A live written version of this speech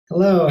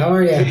Hello, how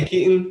are you? Hey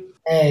Keaton,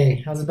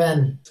 Hey, how's it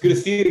been? it's good to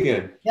see you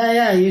again.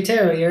 Yeah, you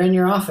too. You're in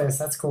your office.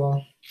 That's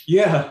cool.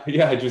 Yeah,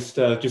 I just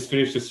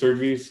finished the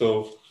surgery,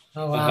 so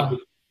Oh I have, wow.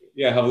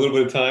 yeah, I have a little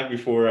bit of time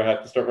before I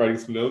have to start writing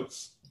some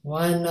notes.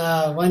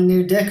 One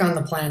new dick on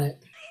the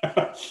planet.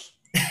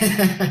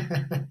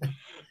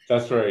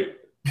 That's right.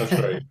 That's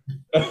right.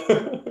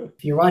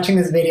 If you're watching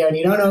this video and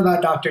you don't know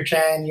about Dr.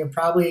 Chen, you're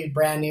probably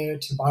brand new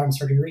to bottom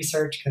surgery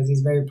research because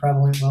he's very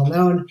prevalent, well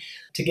known.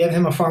 To give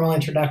him a formal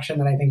introduction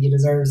that I think he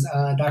deserves,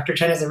 Dr.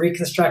 Chen is a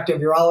reconstructive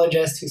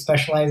urologist who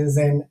specializes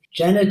in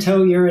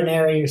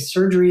genitourinary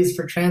surgeries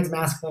for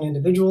transmasculine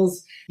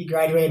individuals. He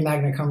graduated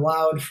magna cum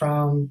laude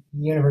from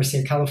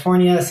University of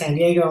California, San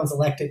Diego, and was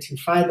elected to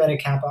Phi Beta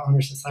Kappa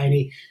Honor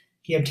Society.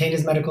 He obtained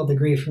his medical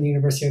degree from the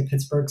University of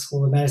Pittsburgh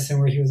School of Medicine,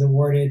 where he was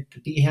awarded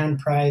the Behan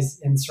Prize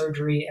in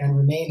Surgery and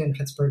remained in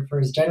Pittsburgh for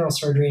his general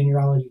surgery and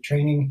urology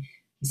training.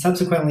 He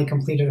subsequently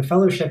completed a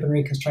fellowship in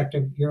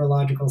reconstructive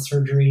urological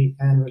surgery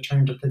and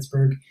returned to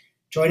Pittsburgh,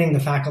 joining the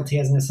faculty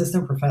as an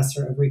assistant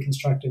professor of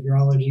reconstructive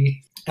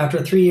urology.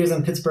 After 3 years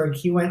in Pittsburgh,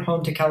 he went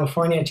home to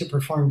California to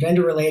perform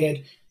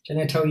gender-related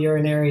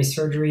genitourinary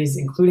surgeries,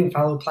 including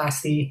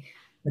phalloplasty,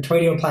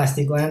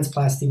 metoidioplasty,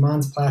 glandsplasty,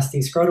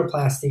 monsplasty,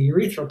 scrotoplasty,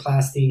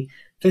 urethroplasty,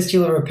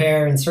 fistula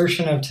repair,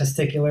 insertion of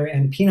testicular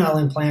and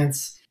penile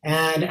implants.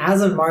 And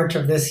as of March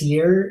of this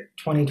year,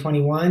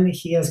 2021,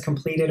 he has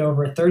completed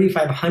over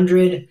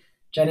 3,500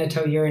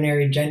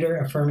 genitourinary gender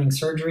affirming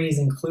surgeries,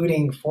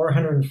 including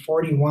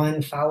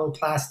 441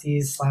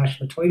 phalloplasties slash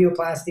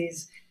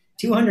metoidioplasties,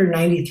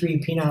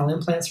 293 penile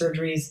implant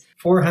surgeries,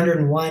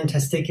 401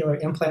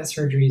 testicular implant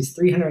surgeries,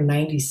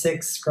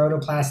 396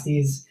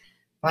 scrotoplasties,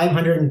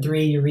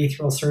 503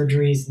 urethral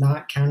surgeries,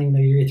 not counting the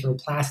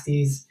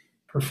urethroplasties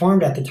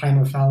performed at the time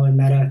of Fallow and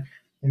Meta,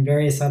 and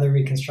various other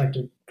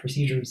reconstructive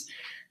procedures.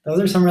 Those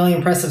are some really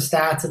impressive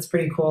stats. It's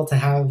pretty cool to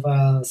have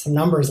some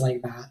numbers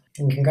like that.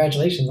 And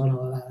congratulations on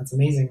all of that. That's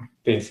amazing.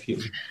 Thanks,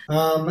 Keaton.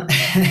 Um,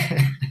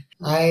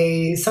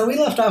 so we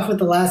left off with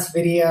the last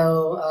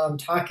video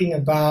talking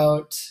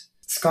about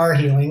scar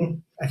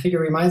healing. I figure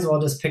we might as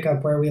well just pick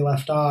up where we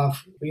left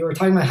off. We were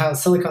talking about how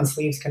silicone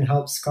sleeves can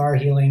help scar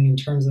healing in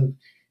terms of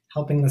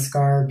helping the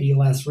scar be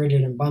less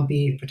rigid and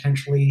bumpy.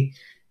 Potentially,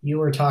 you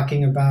were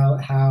talking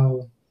about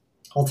how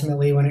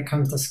ultimately, when it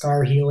comes to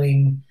scar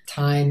healing,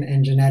 time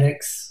and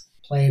genetics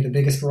play the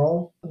biggest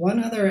role.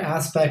 One other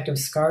aspect of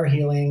scar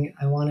healing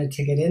I wanted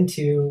to get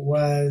into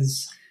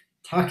was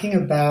talking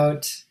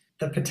about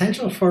the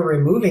potential for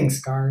removing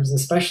scars,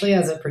 especially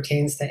as it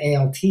pertains to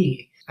ALT.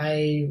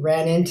 I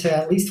ran into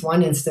at least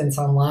one instance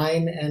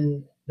online,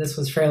 and this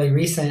was fairly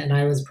recent, and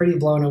I was pretty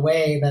blown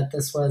away that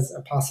this was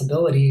a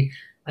possibility.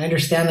 I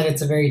understand that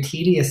it's a very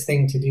tedious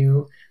thing to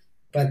do,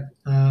 but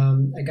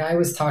a guy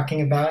was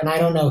talking about, and I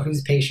don't know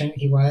whose patient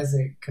he was,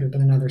 it could have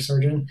been another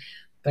surgeon,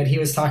 but he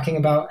was talking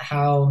about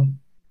how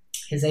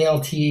his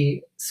ALT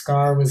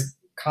scar was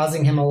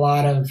causing him a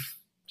lot of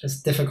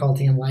just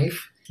difficulty in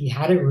life. He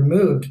had it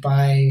removed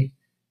by,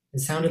 it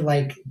sounded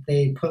like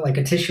they put like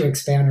a tissue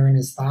expander in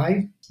his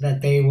thigh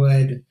that they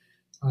would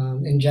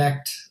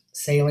inject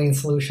saline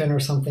solution or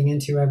something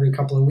into every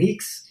couple of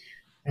weeks.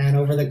 And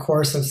over the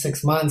course of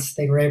 6 months,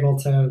 they were able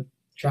to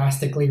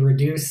drastically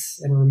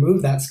reduce and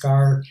remove that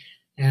scar,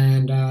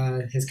 and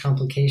his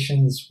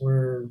complications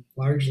were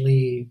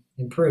largely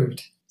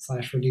improved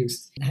slash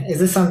reduced. Is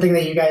this something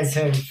that you guys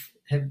have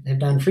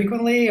done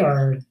frequently,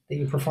 or that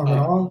you perform at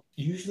all?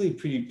 Usually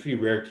pretty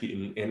rare,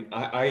 Keaton, and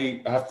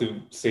I have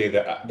to say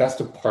that that's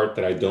the part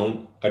that I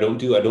don't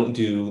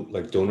do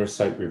like donor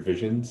site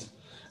revisions.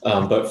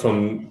 But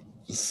from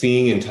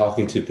seeing and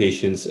talking to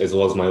patients as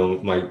well as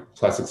my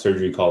plastic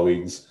surgery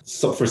colleagues,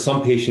 so for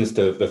some patients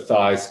the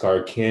thigh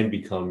scar can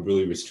become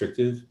really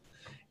restrictive.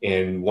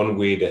 And one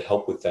way to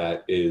help with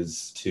that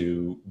is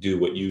to do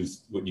what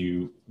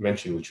you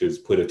mentioned, which is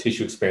put a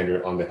tissue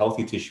expander on the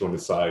healthy tissue on the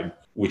side,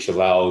 which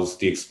allows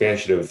the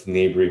expansion of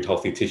neighboring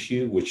healthy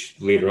tissue, which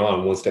later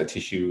on, once that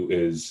tissue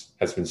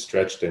has been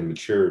stretched and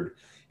matured,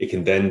 it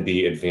can then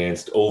be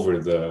advanced over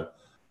the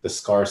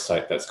scar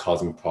site that's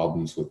causing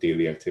problems with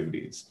daily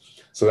activities.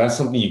 So that's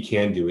something you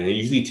can do. And it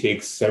usually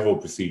takes several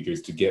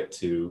procedures to get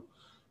to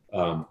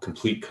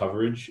complete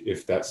coverage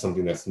if that's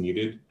something that's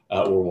needed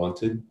or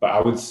wanted. But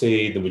I would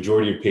say the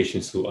majority of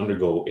patients who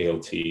undergo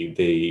ALT,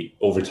 they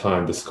over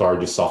time the scar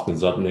just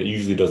softens up, and it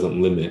usually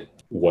doesn't limit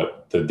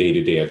what the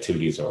day-to-day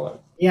activities are like.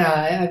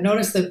 Yeah, I've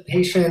noticed that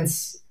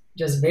patients,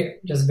 just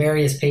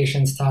various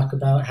patients, talk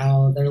about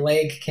how their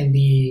leg can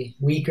be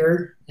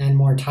weaker and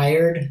more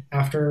tired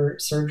after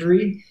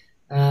surgery,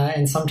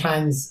 and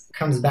sometimes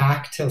comes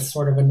back to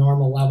sort of a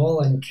normal level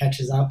and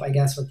catches up, I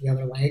guess, with the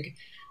other leg.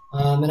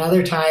 And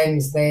other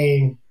times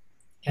they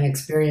can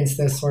experience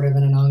this sort of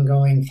in an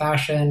ongoing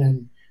fashion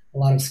and a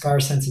lot of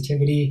scar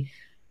sensitivity.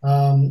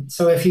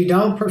 So if you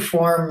don't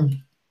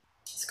perform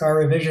scar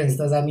revisions,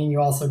 does that mean you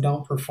also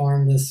don't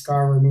perform this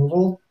scar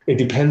removal? It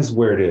depends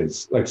where it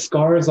is. Like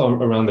scars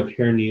around the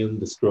perineum,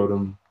 the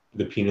scrotum,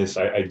 the penis,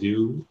 I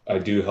do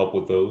help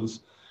with those.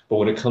 But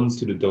when it comes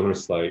to the donor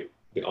site,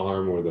 the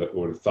arm or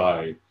the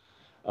thigh,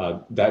 I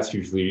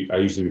usually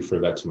refer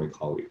that to my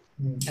colleague.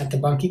 At the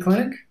Bunkie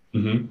Clinic?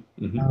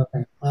 Mm-hmm. Mm-hmm.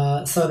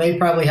 Okay. So they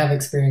probably have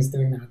experience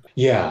doing that.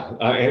 Yeah,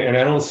 and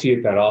I don't see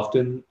it that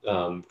often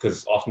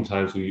because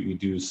oftentimes we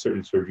do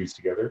certain surgeries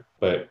together.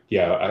 But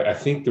yeah, I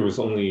think there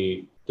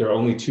are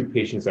only two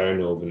patients that I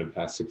know of in the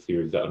past 6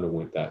 years that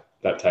underwent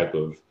that type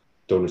of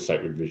donor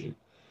site revision.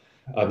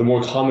 The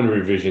more common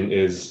revision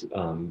is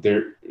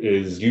there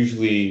is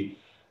usually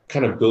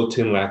kind of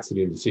built-in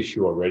laxity in the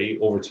tissue already.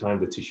 Over time,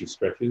 the tissue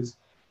stretches.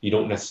 You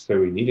don't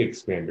necessarily need an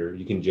expander.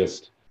 You can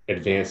just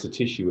advance the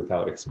tissue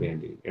without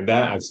expanding. And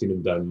that I've seen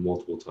them done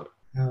multiple times.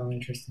 Oh,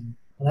 interesting.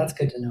 Well, that's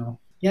good to know.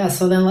 Yeah,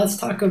 so then let's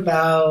talk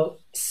about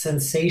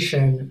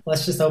sensation.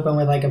 Let's just open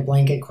with like a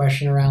blanket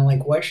question around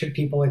like what should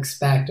people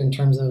expect in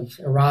terms of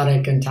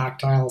erotic and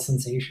tactile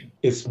sensation?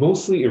 It's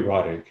mostly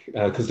erotic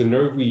because the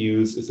nerve we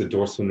use is the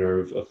dorsal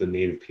nerve of the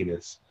native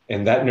penis.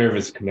 And that nerve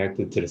is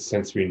connected to the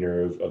sensory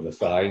nerve of the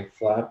thigh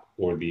flap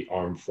or the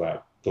arm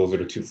flap. Those are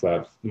the two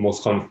flaps, the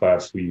most common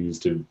flaps we use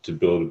to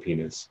build a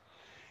penis.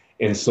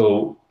 And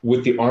so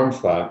with the arm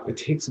flap, it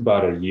takes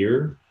about a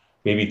year,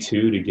 maybe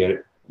two, to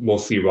get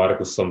mostly erotic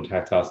with some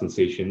tactile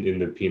sensation in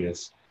the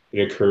penis.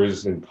 It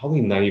occurs in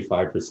probably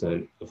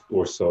 95%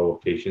 or so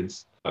of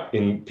patients.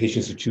 In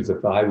patients who choose a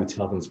thigh, we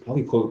tell them it's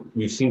probably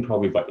we've seen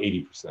probably about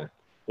 80%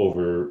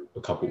 over a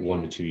couple,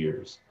 1 to 2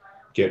 years,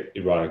 get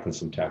erotic and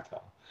some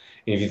tactile.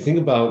 And if you think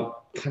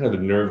about kind of the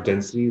nerve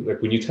density,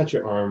 like when you touch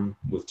your arm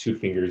with two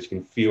fingers, you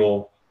can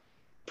feel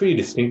pretty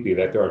distinctly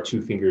that there are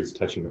two fingers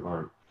touching your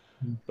arm.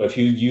 But if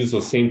you use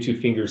those same two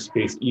fingers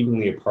spaced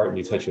evenly apart and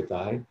you touch your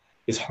thigh,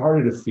 it's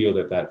harder to feel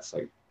that that's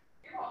like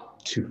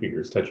two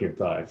fingers touching your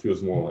thigh. It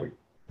feels more like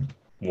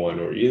one,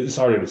 or it's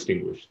hard to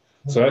distinguish.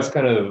 So that's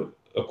kind of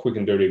a quick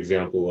and dirty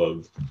example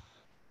of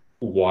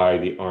why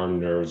the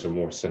arm nerves are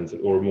more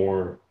sensitive,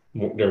 or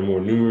they're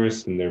more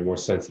numerous and they're more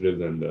sensitive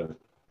than the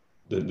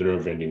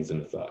nerve endings in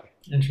the thigh.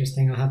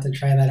 Interesting. I'll have to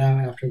try that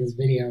out after this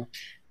video.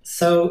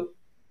 So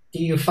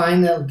do you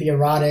find that the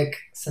erotic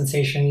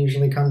sensation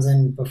usually comes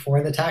in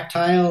before the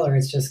tactile, or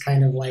it's just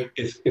kind of like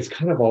it's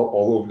kind of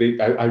all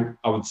over.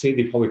 I would say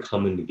they probably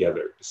come in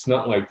together. It's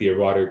not like the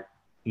erotic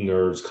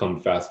nerves come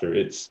faster.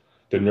 It's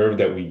the nerve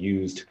that we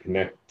use to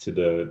connect to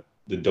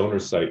the donor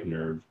site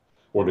nerve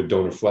or the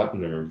donor flap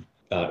nerve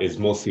is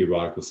mostly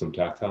erotic with some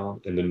tactile,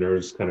 and the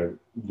nerves kind of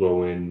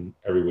go in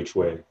every which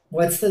way.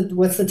 What's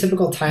the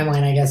typical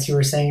timeline? I guess you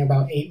were saying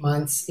about 8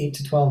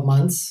 to 12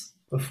 months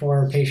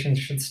before patients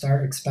should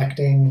start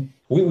expecting.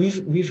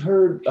 We've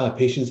heard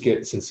patients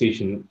get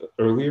sensation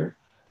earlier.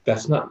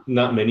 That's not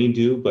many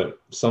do, but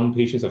some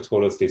patients have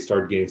told us they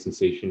start getting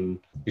sensation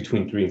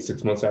between 3 and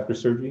 6 months after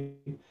surgery.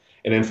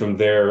 And then from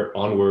there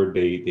onward,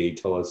 they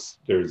tell us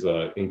there's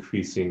a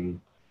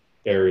increasing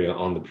area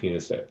on the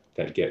penis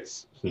that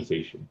gets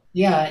sensation.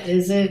 Yeah,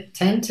 is it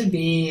tend to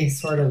be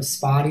sort of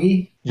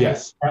spotty?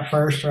 Yes. At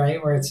first,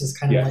 right? Where it's just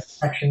kind of like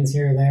sections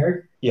here or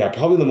there? Yeah,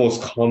 probably the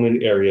most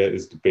common area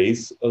is the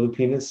base of the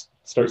penis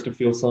starts to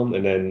feel some,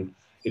 and then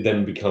it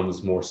then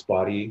becomes more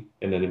spotty,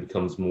 and then it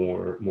becomes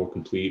more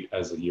complete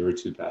as a year or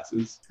two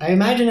passes. I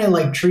imagine it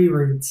like tree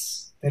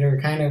roots that are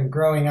kind of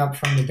growing up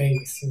from the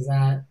base. Is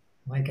that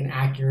like an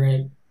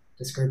accurate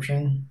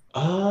description?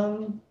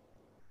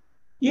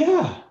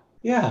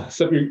 Yeah.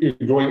 So you're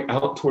going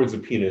out towards the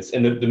penis,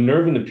 and the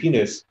nerve in the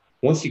penis,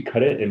 once you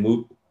cut it and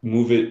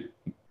move it,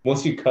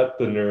 once you cut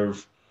the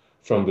nerve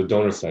from the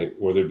donor site,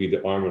 whether it be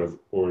the arm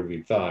or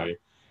the thigh,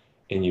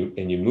 and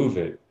you move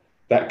it,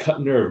 that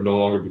cut nerve no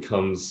longer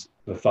becomes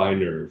the thigh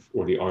nerve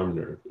or the arm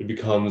nerve. It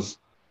becomes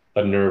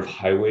a nerve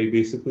highway,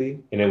 basically.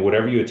 And then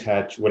whatever nerve you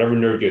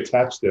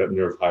attach to that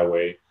nerve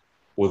highway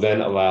will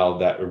then allow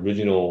that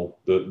original,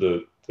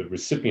 the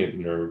recipient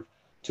nerve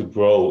to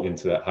grow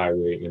into that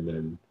highway and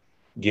then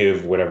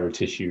give whatever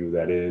tissue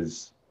that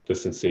is the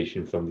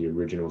sensation from the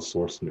original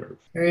source nerve.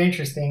 Very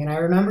interesting. And I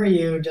remember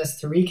you, just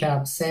to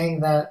recap,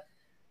 saying that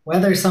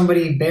whether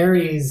somebody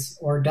buries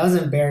or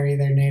doesn't bury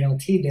their natal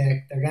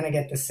T-dick, they're going to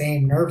get the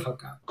same nerve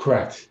hookup.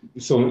 Correct.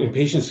 So in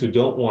patients who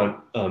don't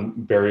want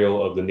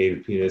burial of the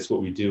native penis,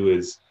 what we do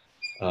is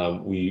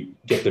we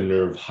get the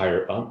nerve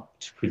higher up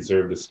to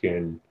preserve the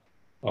skin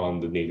on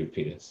the native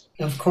penis.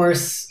 Of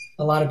course,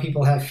 a lot of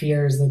people have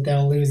fears that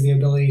they'll lose the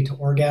ability to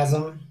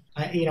orgasm.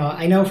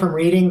 I know from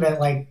reading that,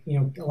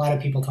 a lot of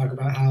people talk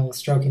about how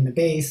stroking the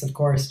base, of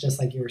course, just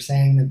like you were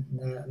saying,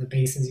 the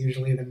base is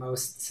usually the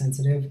most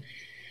sensitive.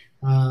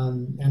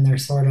 And they're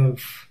sort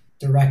of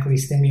directly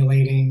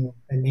stimulating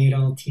the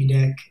natal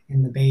T-dick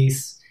in the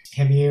base.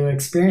 Have you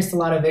experienced a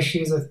lot of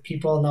issues with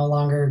people no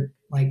longer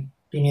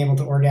being able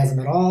to orgasm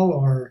at all,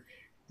 or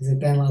has it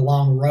been a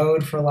long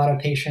road for a lot of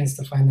patients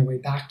to find their way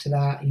back to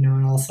that?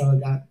 And also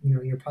that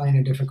you're probably in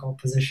a difficult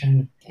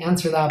position to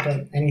answer that,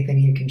 but anything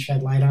you can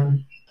shed light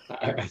on?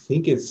 I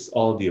think it's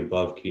all of the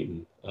above,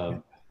 Keaton.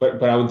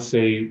 But I would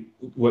say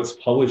what's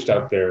published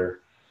out there,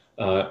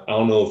 I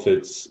don't know if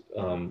it's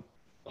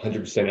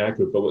 100%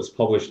 accurate, but what's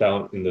published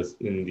out in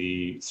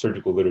the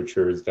surgical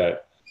literature is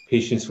that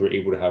patients who were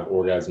able to have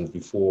orgasms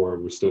before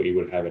were still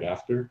able to have it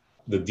after.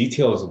 The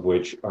details of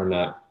which are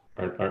not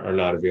are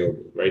not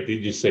available, right? They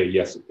just say,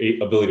 yes,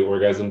 ability to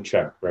orgasm,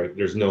 check, right?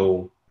 There's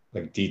no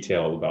like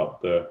detail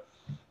about the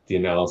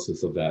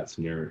analysis of that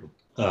scenario.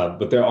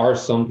 But there are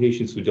some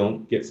patients who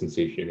don't get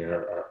sensation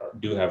and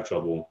do have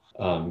trouble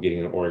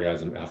getting an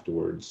orgasm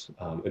afterwards.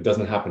 It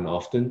doesn't happen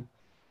often,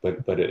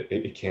 but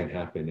it can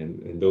happen.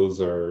 And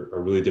those are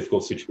really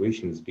difficult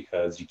situations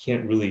because you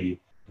can't really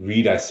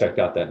re-dissect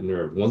out that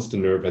nerve. Once the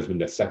nerve has been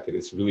dissected,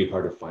 it's really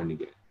hard to find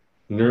again.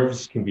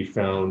 Nerves can be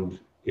found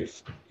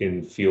if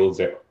in fields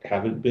that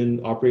haven't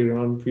been operated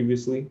on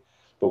previously,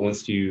 but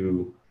once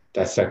you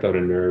dissect out a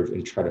nerve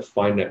and try to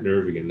find that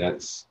nerve again,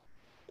 that's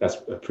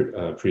a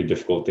pretty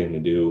difficult thing to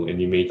do,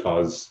 and you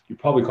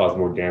probably cause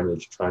more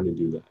damage trying to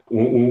do that.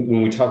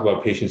 When we talk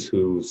about patients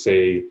who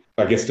say,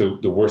 I guess the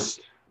worst,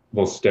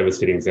 most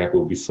devastating example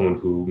would be someone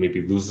who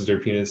maybe loses their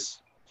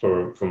penis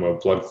from a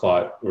blood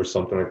clot or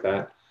something like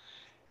that.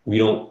 We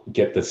don't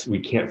get this. We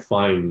can't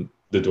find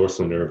the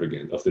dorsal nerve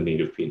again of the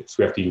native penis.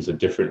 We have to use a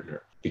different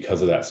nerve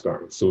because of that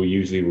scarring. So we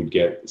usually would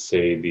get,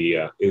 say,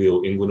 the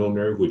ilioinguinal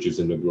nerve, which is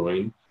in the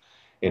groin,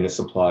 and it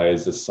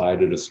supplies the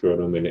side of the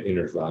scrotum and the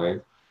inner thigh.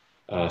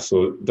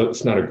 So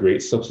that's not a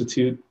great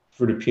substitute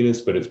for the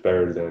penis, but it's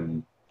better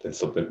than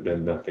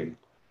nothing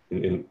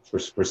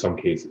for some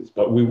cases.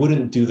 But we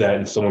wouldn't do that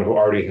in someone who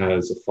already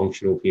has a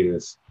functional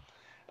penis,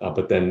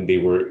 but then they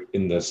were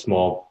in the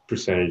small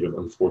percentage of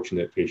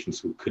unfortunate patients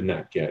who could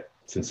not get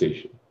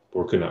sensation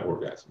or could not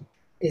orgasm.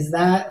 Is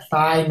that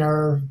thigh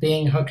nerve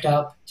being hooked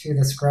up to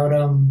the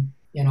scrotum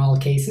in all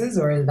cases,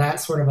 or is that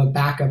sort of a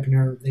backup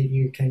nerve that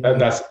you can...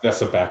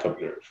 That's a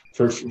backup nerve.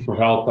 For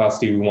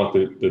phalloplasty, we want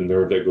the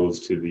nerve that goes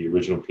to the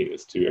original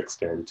penis to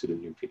extend to the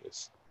new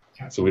penis.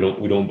 Okay. So we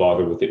don't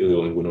bother with the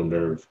ilioinguinal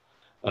nerve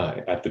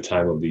at the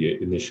time of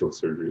the initial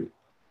surgery.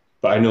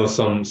 But I know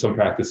some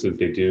practices,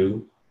 they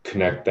do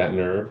connect that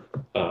nerve.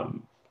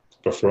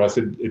 But for us,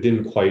 it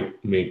didn't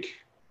quite make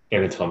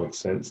anatomic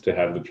sense to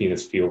have the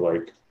penis feel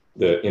like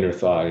the inner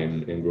thigh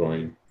and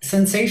groin.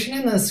 Sensation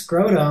in the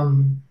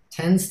scrotum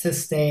tends to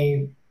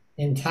stay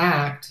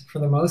intact for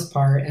the most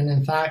part. And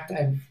in fact,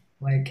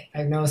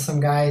 I know some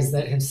guys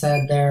that have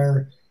said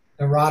their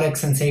erotic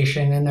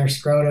sensation in their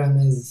scrotum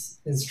is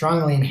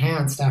strongly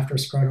enhanced after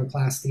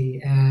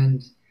scrotoplasty.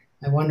 And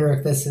I wonder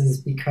if this is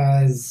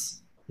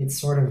because it's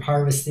sort of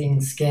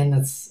harvesting skin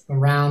that's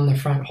around the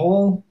front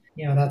hole.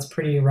 That's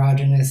pretty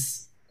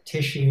erogenous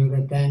tissue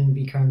that then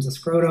becomes a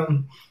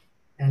scrotum.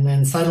 And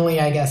then suddenly,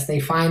 I guess, they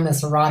find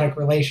this erotic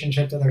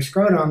relationship to their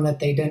scrotum that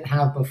they didn't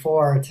have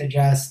before to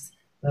just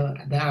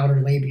the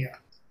outer labia.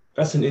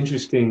 That's an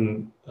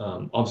interesting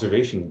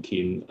observation,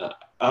 Keaton.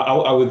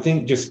 I would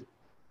think just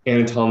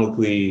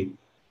anatomically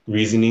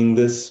reasoning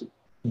this,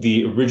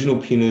 the original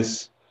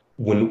penis,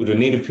 the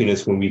native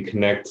penis, when we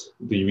connect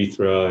the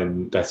urethra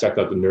and dissect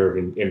out the nerve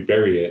and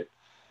bury it,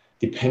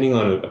 depending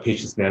on a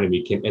patient's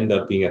anatomy, can end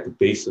up being at the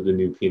base of the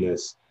new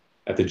penis,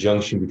 at the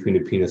junction between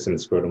the penis and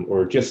the scrotum,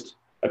 or just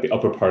at the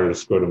upper part of the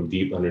scrotum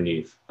deep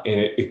underneath. And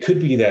it could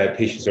be that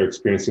patients are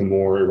experiencing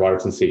more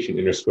erotic sensation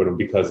in their scrotum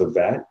because of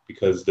that,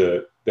 because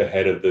the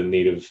head of the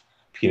native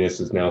penis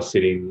is now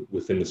sitting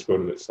within the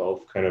scrotum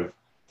itself, kind of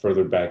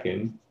further back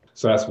in.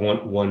 So that's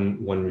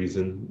one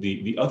reason.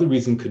 The other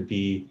reason could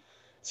be,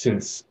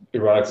 since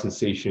erotic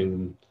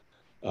sensation,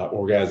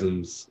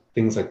 orgasms,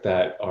 things like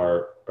that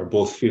are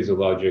both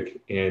physiologic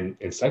and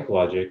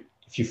psychologic,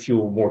 if you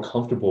feel more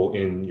comfortable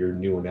in your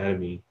new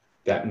anatomy,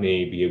 that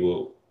may be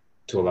able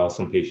to allow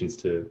some patients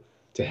to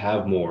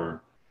have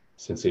more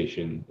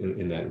sensation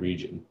in that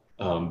region.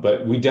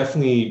 But we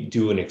definitely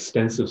do an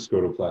extensive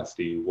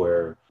scrotoplasty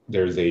where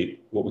there's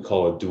what we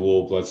call a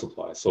dual blood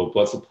supply. So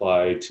blood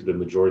supply to the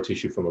majority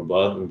tissue from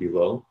above and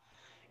below.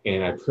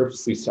 And I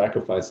purposely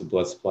sacrifice the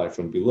blood supply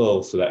from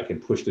below so that I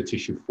can push the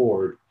tissue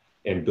forward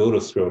and build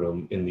a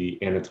scrotum in the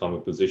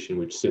anatomic position,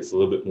 which sits a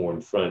little bit more in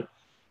front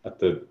at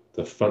the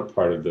front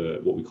part of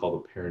what we call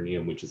the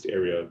perineum, which is the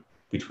area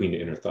between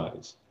the inner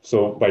thighs.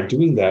 So by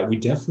doing that, we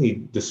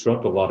definitely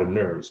disrupt a lot of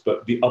nerves,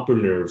 but the upper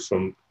nerves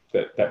from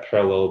that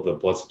parallel the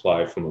blood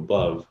supply from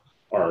above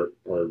are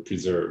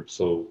preserved.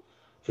 So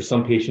for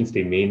some patients,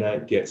 they may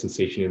not get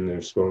sensation in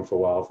their scrotum for a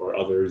while. For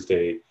others,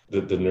 the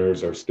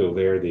nerves are still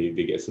there. They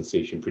get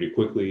sensation pretty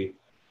quickly.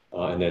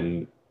 And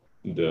then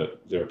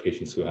there are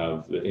patients who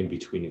have the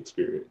in-between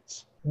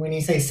experience. When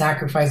you say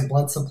sacrifice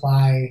blood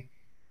supply,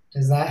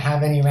 does that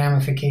have any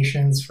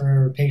ramifications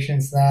for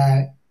patients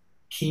that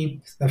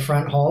keep the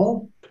front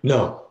hole?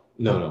 No.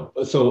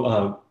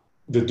 So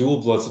the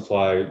dual blood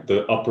supply,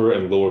 the upper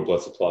and lower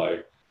blood supply,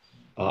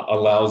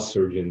 allows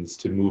surgeons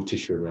to move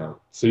tissue around.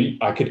 So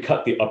I could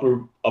cut the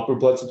upper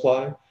blood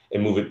supply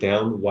and move it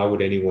down. Why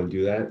would anyone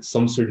do that?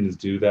 Some surgeons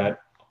do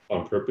that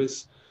on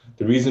purpose.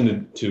 The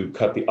reason to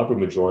cut the upper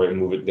majority and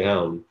move it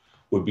down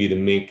would be to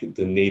make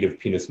the native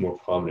penis more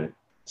prominent,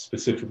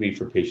 specifically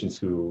for patients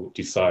who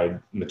decide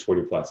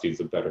metoidioplasty is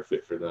a better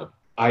fit for them.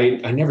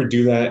 I never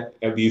do that,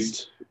 at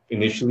least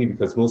initially,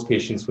 because most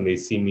patients, when they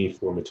see me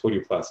for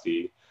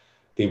metoidioplasty,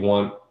 they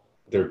want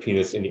their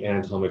penis in the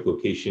anatomic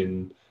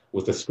location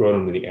with the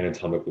scrotum in the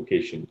anatomic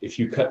location. If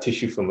you cut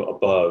tissue from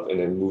above and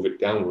then move it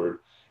downward,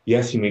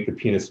 yes, you make the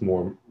penis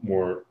more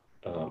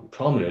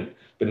prominent,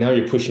 but now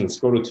you're pushing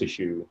scrotal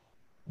tissue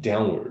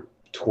downward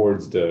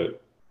towards the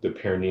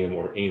perineum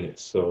or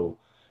anus. So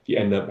you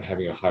end up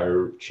having a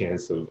higher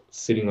chance of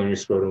sitting on your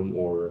scrotum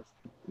or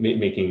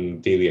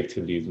making daily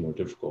activities more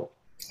difficult.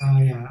 Oh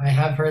yeah, I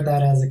have heard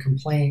that as a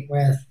complaint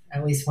with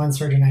at least one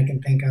surgeon I can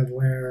think of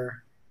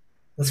where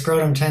the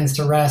scrotum tends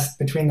to rest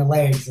between the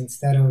legs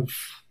instead of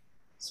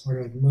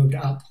sort of moved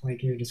up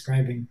like you're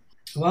describing.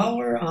 While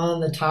we're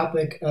on the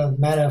topic of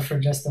meta for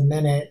just a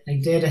minute,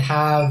 I did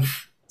have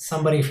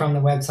somebody from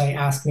the website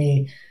ask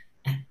me,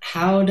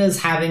 how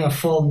does having a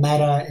full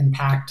meta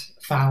impact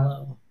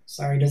fallow?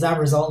 Sorry, does that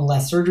result in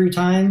less surgery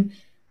time?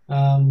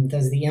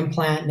 Does the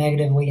implant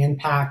negatively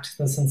impact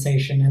the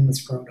sensation in the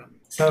scrotum?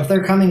 So if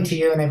they're coming to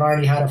you and they've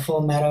already had a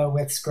full meta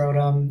with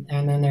scrotum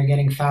and then they're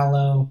getting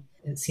fallow,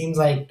 it seems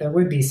like there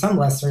would be some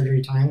less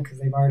surgery time because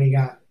they've already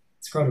got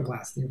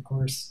scrotoplasty, of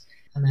course.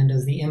 And then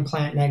does the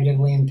implant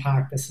negatively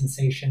impact the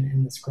sensation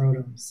in the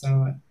scrotum?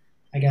 So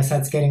I guess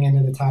that's getting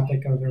into the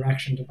topic of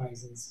erection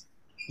devices.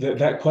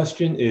 That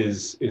question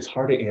is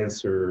hard to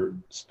answer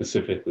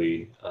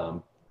specifically,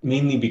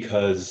 mainly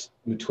because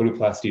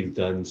metodoplasty is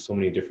done so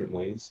many different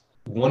ways.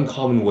 One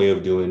common way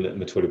of doing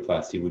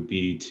metodoplasty would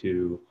be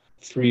to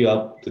free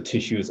up the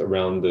tissues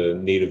around the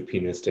native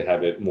penis to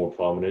have it more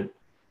prominent,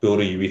 build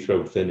a urethra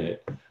within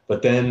it,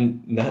 but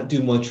then not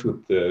do much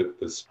with the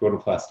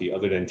scrotoplasty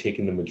other than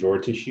taking the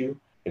majora tissue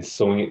and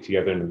sewing it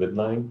together in the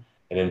midline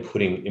and then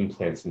putting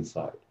implants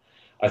inside.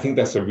 I think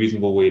that's a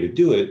reasonable way to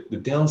do it. The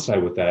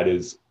downside with that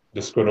is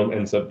the scrotum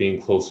ends up being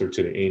closer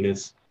to the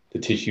anus. The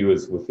tissue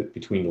is with it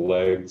between the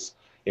legs.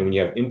 And when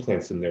you have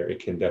implants in there,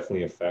 it can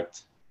definitely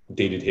affect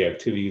day-to-day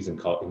activities and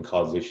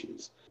cause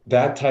issues.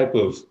 That type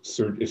of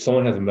surgery, if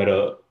someone has a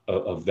meta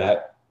of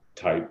that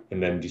type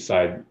and then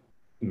decide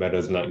meta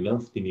is not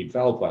enough, they need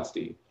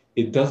phalloplasty,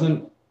 it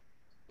doesn't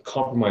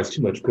compromise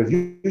too much because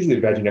usually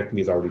vaginectomy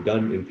is already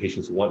done in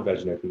patients who want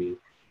vaginectomy.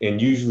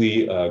 And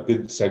usually a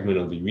good segment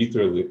of the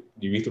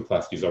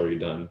urethroplasty is already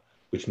done,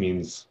 which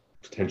means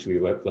potentially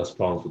less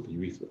problems with the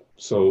urethra.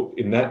 So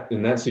in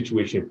that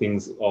situation, if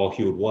things all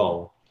healed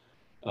well,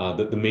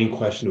 the main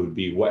question would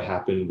be what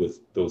happened with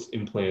those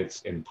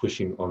implants and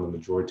pushing on the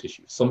majora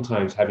tissue.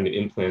 Sometimes having the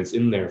implants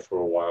in there for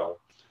a while,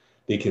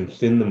 they can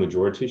thin the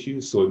majora tissue,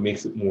 so it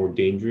makes it more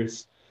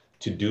dangerous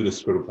to do the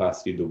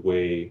scrotoplasty the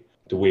way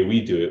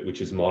we do it,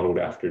 which is modeled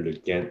after the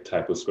Ghent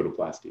type of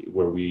scrotoplasty,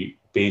 where we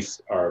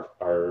base our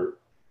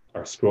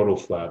scrotal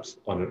flaps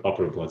on an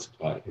upper blood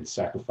supply and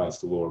sacrifice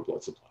the lower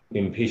blood supply.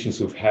 In patients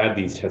who've had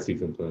these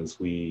testes implants,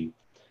 we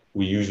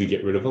usually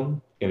get rid of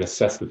them and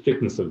assess the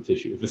thickness of the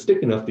tissue. If it's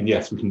thick enough, then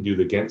yes, we can do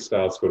the Ghent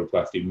style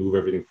scrotoplasty, move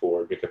everything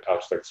forward, make a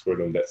pouch-like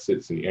scrotum that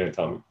sits in the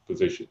anatomic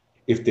position.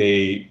 If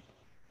the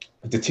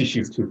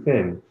tissue is too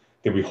thin,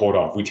 then we hold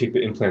off. We take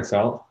the implants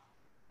out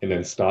and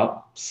then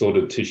stop, sew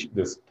the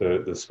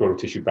scrotal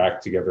tissue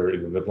back together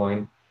in the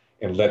midline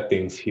and let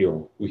things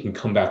heal. We can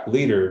come back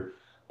later,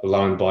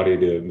 allowing the body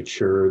to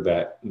mature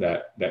that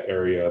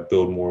area,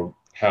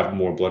 have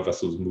more blood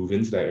vessels move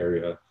into that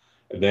area,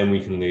 and then we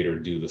can later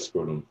do the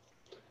scrotum.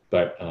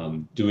 But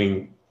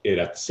doing it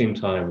at the same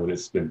time when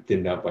it's been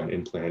thinned out by an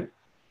implant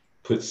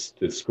puts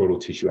the scrotal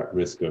tissue at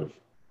risk of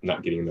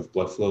not getting enough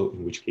blood flow,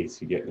 in which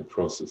case you get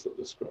necrosis of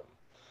the scrotum.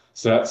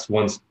 So that's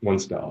one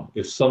style.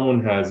 If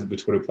someone has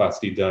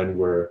metodoplasty done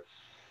where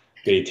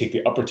they take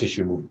the upper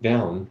tissue and move it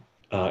down,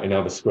 and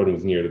now the scrotum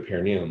is near the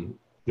perineum,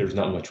 there's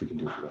not much we can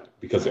do for that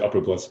because the upper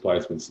blood supply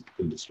has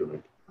been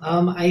destroyed.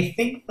 I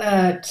think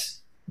that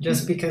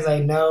just because I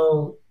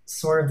know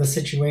sort of the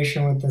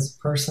situation with this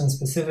person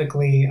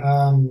specifically,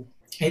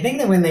 I think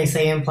that when they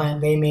say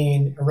implant, they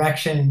mean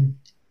erection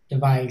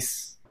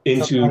device.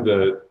 Into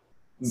the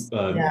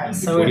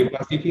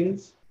metodoplasty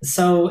penis?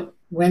 So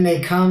when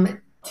they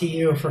come to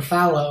you for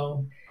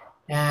fallow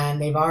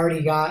and they've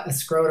already got a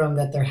scrotum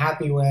that they're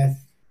happy with,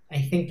 I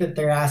think that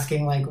they're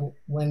asking, like,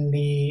 when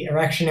the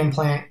erection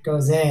implant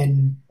goes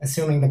in,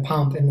 assuming the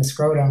pump in the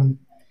scrotum,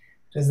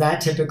 does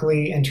that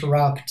typically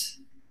interrupt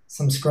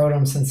some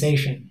scrotum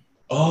sensation?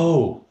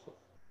 Oh.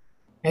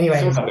 Anyway.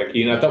 I thought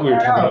we were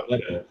talking about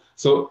meta.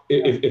 So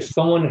if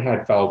someone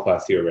had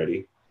phalloplasty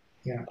already,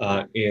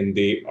 and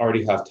they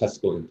already have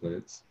testicle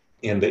implants,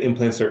 and the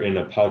implants are in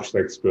a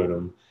pouch-like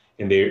scrotum,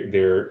 and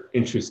they're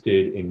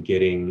interested in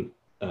getting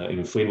an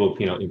inflatable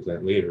penile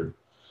implant later,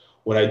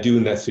 what I do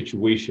in that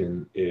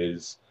situation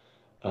is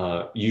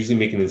usually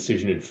make an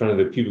incision in front of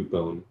the pubic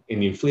bone.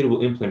 And the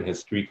inflatable implant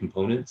has three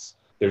components.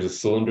 There's a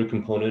cylinder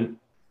component,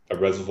 a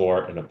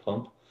reservoir, and a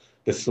pump.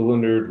 The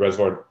cylinder,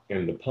 reservoir,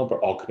 and the pump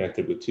are all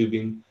connected with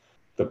tubing.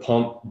 The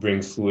pump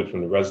brings fluid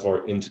from the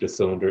reservoir into the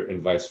cylinder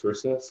and vice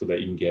versa, so that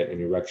you can get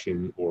an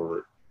erection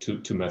or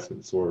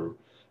tumescence or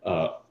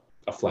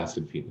a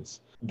flaccid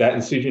penis. That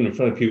incision in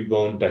front of the pubic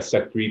bone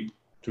dissect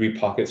three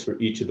pockets for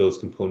each of those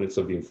components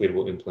of the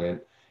inflatable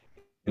implant.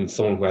 And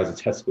someone who has a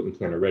testicle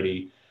implant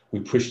already,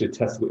 we push the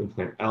testicle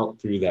implant out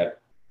through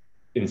that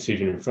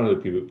incision in front of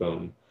the pubic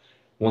bone.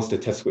 Once the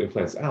testicle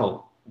implant's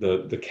out,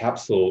 the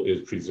capsule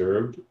is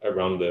preserved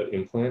around the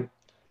implant,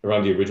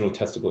 around the original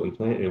testicle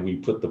implant, and we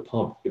put the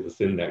pump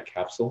within that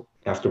capsule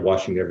after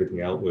washing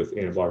everything out with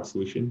antibiotic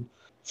solution.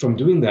 From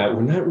doing that,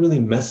 we're not really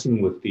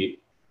messing with the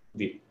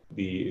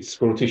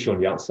scrotal tissue on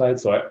the outside.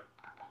 So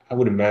I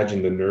would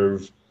imagine the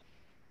nerve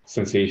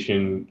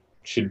sensation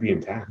should be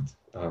intact.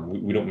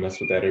 We don't mess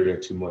with that area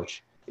too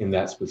much in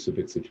that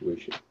specific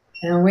situation.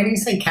 And when you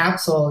say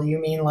capsule, you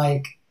mean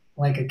like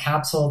a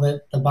capsule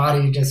that the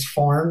body just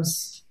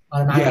forms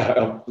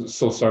automatically? Yeah, I'm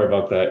so sorry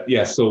about that.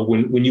 Yeah, so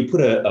when you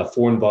put a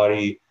foreign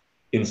body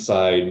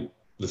inside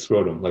the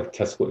scrotum, like a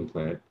testicle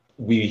implant,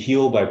 we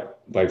heal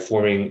by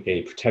forming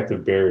a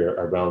protective barrier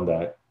around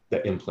that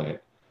implant.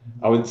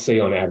 I would say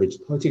on average,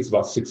 it probably takes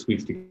about 6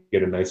 weeks to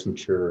get a nice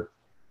mature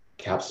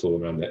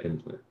capsule around that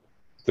implant.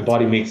 The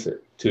body makes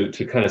it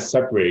to kind of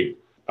separate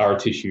our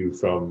tissue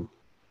from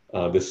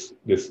this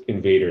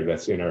invader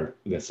that's in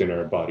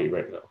our body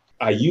right now.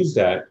 I use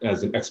that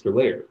as an extra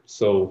layer.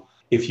 So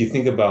if you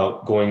think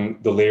about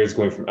the layers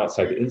going from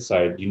outside to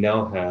inside, you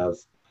now have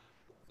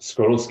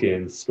scrotal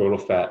skin,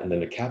 scrotal fat, and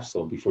then a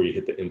capsule before you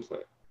hit the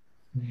implant.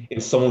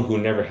 In someone who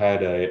never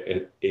had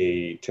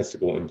a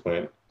testicle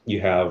implant,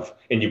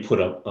 and you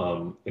put up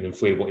an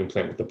inflatable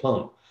implant with the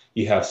pump,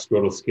 you have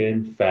scrotal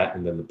skin, fat,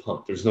 and then the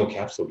pump. There's no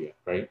capsule yet,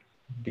 right?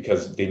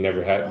 Because the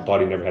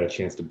body never had a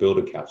chance to build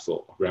a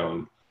capsule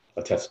around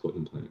a testicle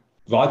implant.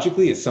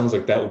 Logically, it sounds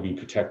like that would be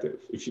protective.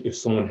 If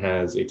someone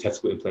has a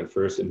testicle implant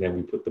first and then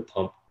we put the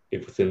pump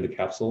within the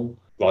capsule,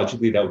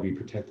 logically that would be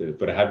protective,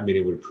 but I haven't been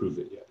able to prove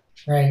it yet.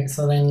 Right.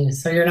 So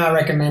you're not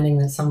recommending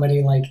that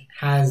somebody like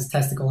has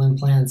testicle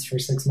implants for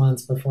 6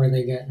 months before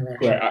they get an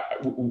erection. Right.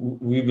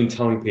 We've been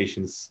telling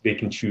patients they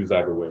can choose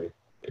either way.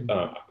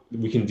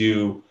 We can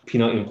do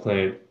penile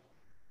implant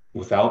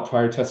without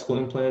prior testicle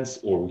implants,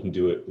 or we can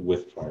do it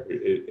with prior.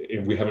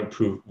 And we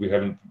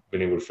haven't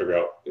been able to figure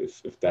out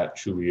if that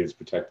truly is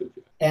protective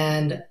yet.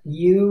 And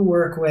you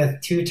work with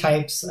two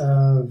types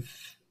of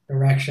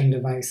erection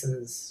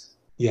devices.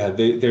 Yeah,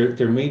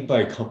 they're made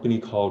by a company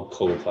called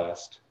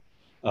Coloplast.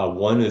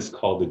 One is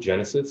called the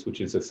Genesis, which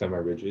is a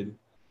semi-rigid,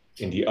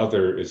 and the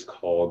other is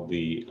called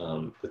the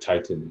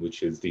Titan,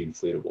 which is the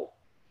inflatable.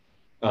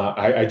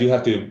 I do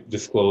have to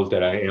disclose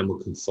that I am a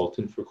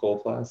consultant for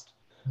Coloplast.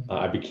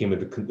 I became a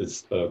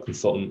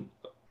consultant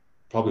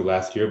probably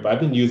last year, but I've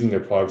been using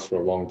their products for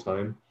a long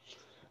time,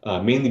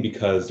 mainly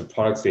because the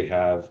products they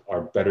have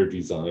are better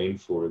designed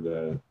for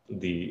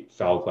the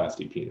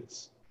phalloplasty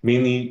penis.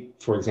 Mainly,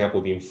 for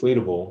example, the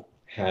inflatable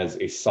has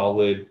a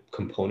solid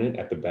component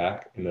at the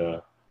back and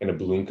a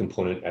balloon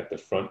component at the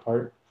front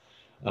part.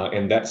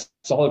 And that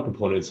solid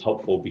component is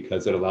helpful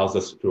because it allows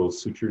us to throw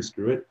sutures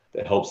through it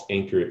that helps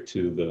anchor it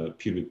to the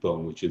pubic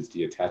bone, which is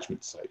the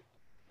attachment site.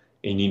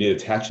 And you need to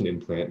attach an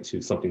implant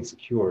to something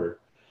secure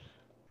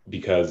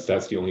because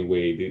that's the only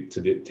way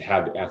to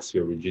have the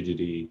axial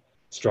rigidity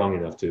strong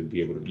enough to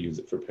be able to use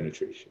it for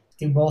penetration.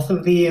 Do both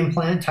of the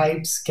implant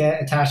types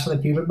get attached to the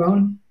pubic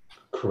bone?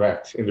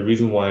 Correct. And the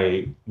reason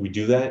why we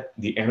do that,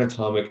 the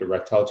anatomic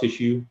erectile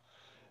tissue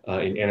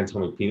in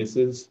anatomic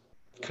penises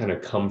kind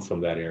of come from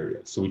that area.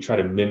 So we try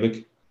to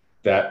mimic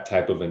that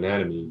type of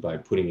anatomy by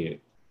putting it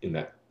in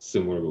that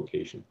similar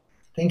location.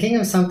 Thinking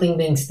of something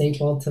being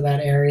stapled to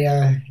that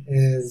area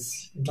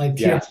is like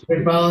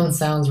pubic bone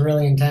sounds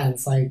really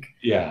intense.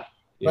 Yeah.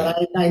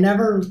 But I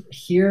never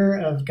hear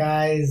of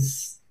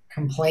guys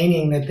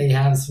complaining that they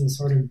have some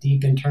sort of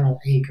deep internal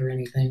ache or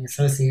anything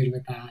associated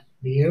with that.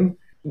 Do you?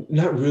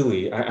 Not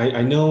really.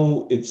 I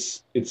know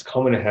it's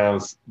common to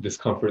have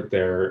discomfort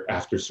there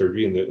after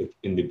surgery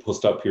in the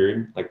post-op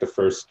period, like the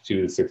first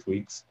 2 to 6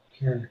 weeks.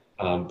 Sure.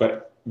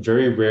 But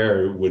very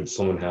rare would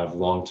someone have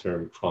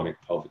long-term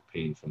chronic pelvic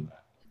pain from that.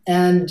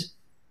 And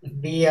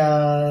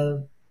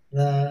the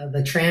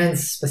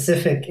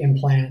trans-specific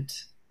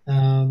implant,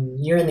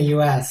 you're in the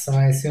U.S., so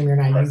I assume you're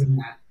not using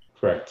that.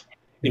 Correct.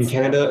 In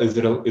Canada, is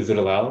it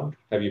allowed?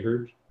 Have you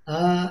heard?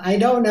 I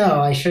don't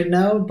know. I should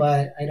know,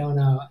 but I don't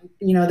know.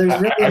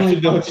 There's really I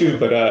should know too,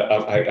 but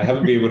I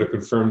haven't been able to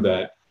confirm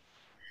that.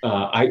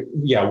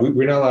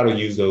 We're not allowed to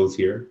use those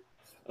here.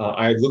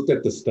 I looked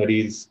at the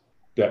studies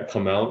that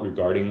come out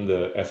regarding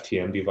the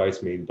FTM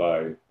device made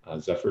by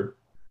Zephyr.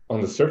 On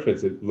the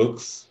surface, it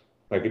looks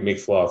like it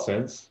makes a lot of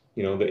sense.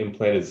 The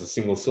implant is a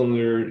single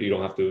cylinder. You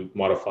don't have to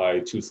modify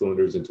 2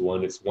 cylinders into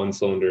one. It's 1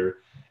 cylinder.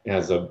 It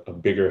has a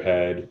bigger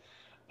head.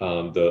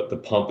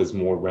 The pump is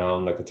more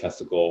round like a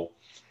testicle.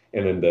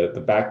 And then the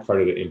back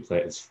part of the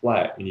implant is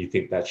flat. And you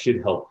think that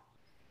should help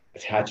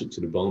attach it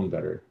to the bone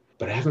better.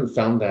 But I haven't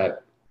found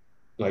that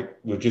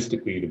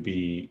logistically to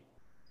be,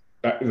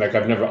 I've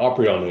never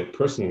operated on it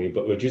personally,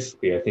 but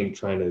logistically, I think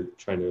trying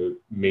to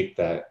make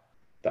that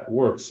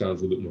work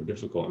sounds a little bit more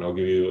difficult. And I'll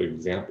give you an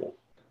example.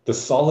 The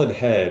solid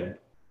head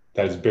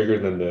that is bigger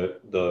than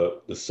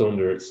the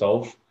cylinder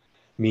itself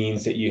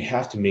means that you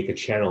have to make a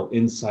channel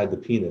inside the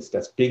penis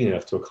that's big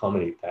enough to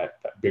accommodate that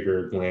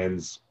bigger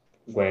glands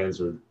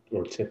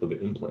or tip of the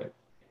implant.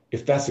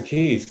 If that's the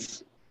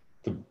case,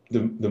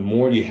 the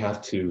more you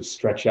have to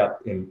stretch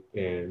out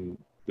and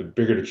the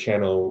bigger the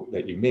channel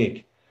that you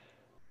make,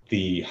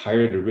 the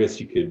higher the risk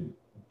you could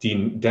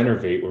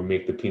denervate or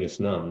make the penis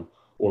numb,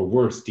 or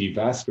worse,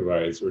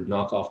 devascularize or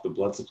knock off the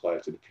blood supply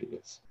to the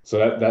penis.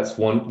 So that's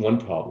one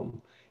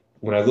problem.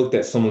 When I looked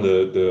at some of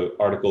the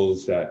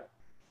articles that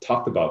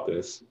talked about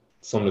this,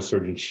 some of the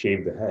surgeons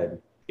shaved the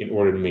head in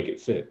order to make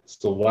it fit.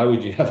 So why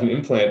would you have an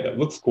implant that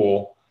looks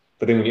cool,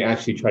 but then when you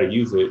actually try to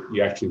use it,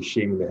 you're actually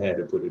shaving the head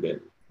to put it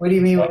in? What do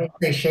you mean when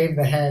they shave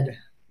the head?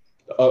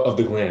 Of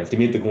the glands. They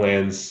made the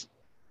glands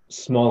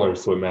smaller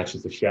so it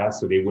matches the shaft,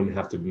 so they wouldn't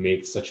have to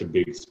make such a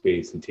big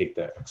space and take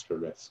that extra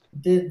risk.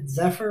 Did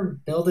Zephyr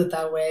build it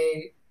that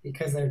way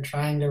because they're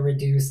trying to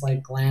reduce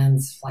like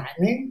glands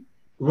flattening?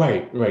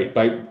 Right.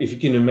 If you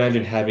can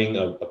imagine having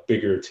a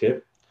bigger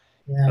tip,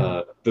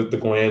 Yeah. the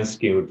gland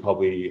skin would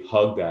probably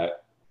hug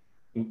that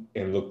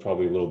and look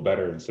probably a little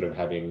better instead of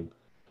having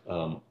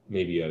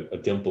maybe a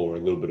dimple or a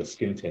little bit of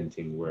skin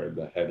tinting where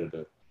the head of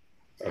the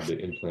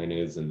implant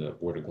is and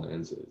where the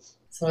glands is.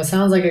 So it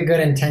sounds like a good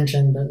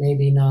intention, but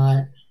maybe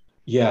not.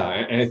 Yeah,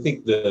 and I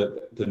think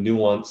the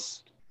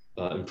nuanced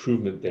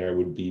improvement there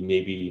would be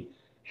maybe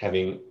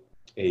having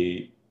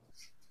a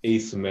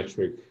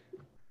asymmetric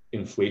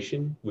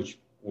inflation, which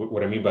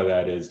what I mean by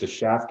that is the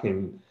shaft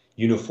can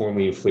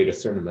uniformly inflate a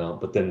certain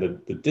amount, but then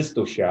the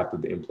distal shaft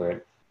of the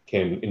implant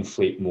can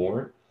inflate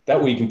more.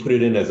 That way you can put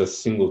it in as a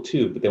single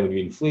tube, but then when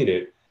you inflate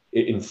it,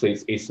 it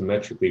inflates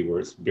asymmetrically where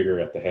it's bigger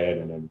at the head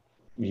and then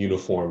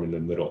uniform in the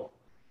middle.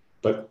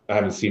 But I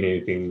haven't seen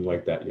anything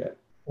like that yet.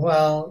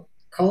 Well,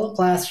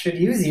 Coloplast should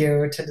use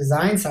you to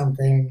design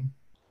something.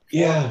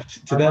 Yeah,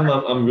 to them,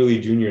 I'm really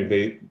junior.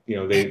 They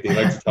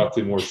like to talk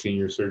to more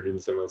senior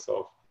surgeons than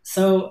myself.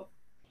 So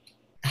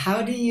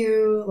how do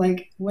you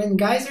like when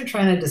guys are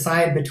trying to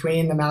decide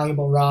between the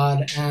malleable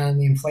rod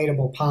and the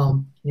inflatable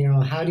pump,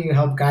 how do you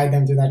help guide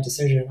them through that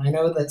decision? I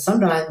know that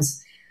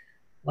sometimes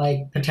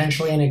like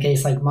potentially in a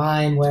case like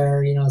mine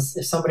where,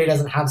 if somebody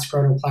doesn't have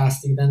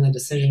scrotoplasty, then the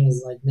decision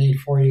is like made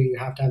for you. You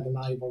have to have the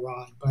malleable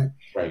rod. But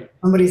right.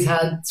 Somebody's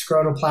had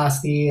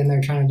scrotoplasty and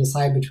they're trying to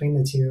decide between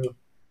the two.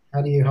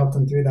 How do you help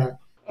them through that?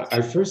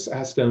 I first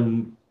ask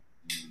them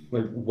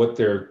like what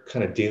their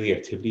kind of daily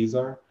activities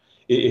are.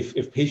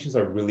 If patients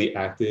are really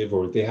active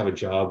or they have a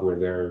job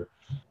where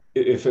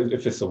if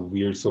it's a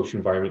weird social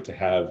environment to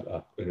have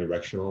an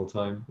erection all the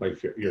time, like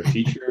if you're a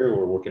teacher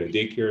or work at a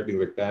daycare, things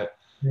like that,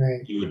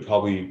 right, you would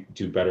probably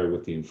do better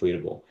with the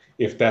inflatable.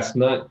 If that's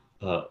not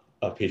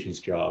a patient's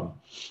job,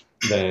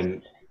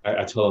 then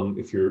I tell them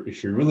if you're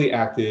really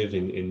active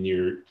and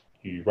you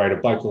ride a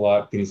bike a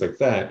lot, things like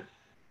that,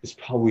 it's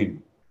probably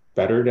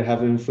better to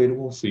have an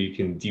inflatable so you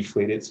can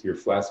deflate it so you're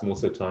flat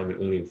most of the time and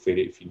only inflate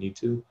it if you need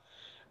to.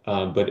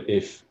 But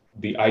if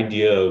the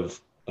idea of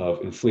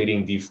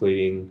inflating,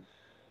 deflating,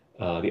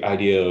 the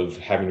idea of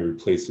having to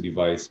replace the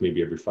device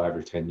maybe every 5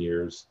 or 10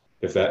 years,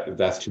 if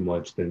that's too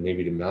much, then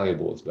maybe the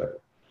malleable is better.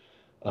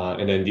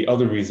 And then the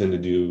other reason to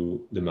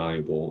do the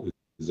malleable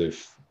is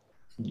if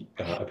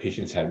a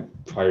patient's had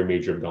prior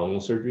major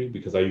abdominal surgery,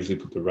 because I usually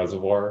put the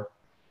reservoir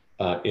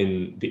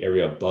in the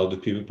area above the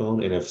pubic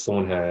bone. And if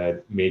someone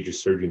had major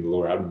surgery in the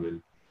lower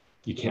abdomen,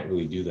 you can't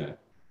really do that.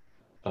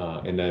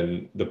 And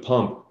then the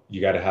pump, you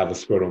got to have a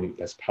scrotum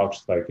that's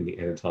pouch-like in the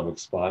anatomic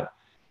spot.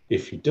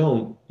 If you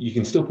don't, you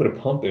can still put a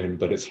pump in,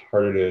 but it's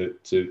harder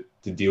to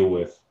deal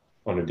with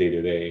on a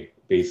day-to-day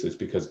basis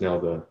because now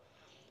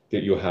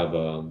that you'll have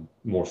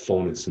more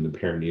fullness in the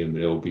perineum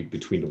and it'll be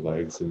between the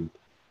legs and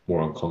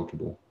more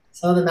uncomfortable.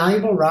 So the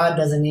malleable rod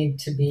doesn't need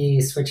to be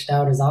switched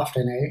out as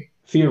often, eh?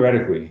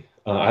 Theoretically.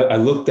 I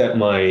looked at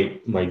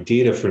my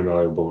data for the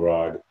malleable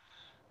rod,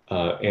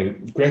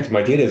 and granted,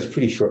 my data is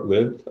pretty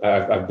short-lived.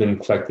 I've been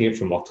collecting it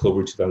from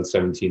October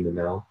 2017 to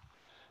now.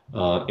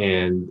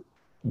 And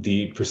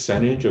the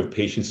percentage of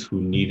patients who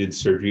needed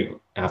surgery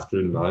after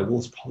the malleable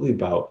is probably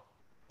about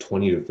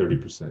 20 to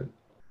 30%,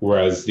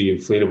 whereas the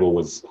inflatable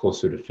was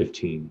closer to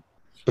 15.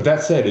 But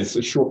that said,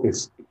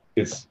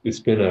 it's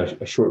been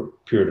a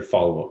short period of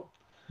follow-up.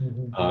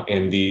 Mm-hmm.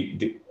 And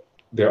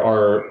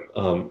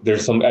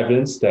there's some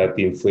evidence that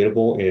the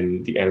inflatable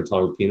in the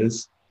anatomic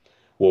penis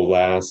will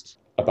last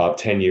about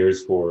 10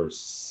 years for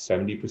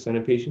 70%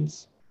 of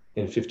patients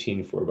and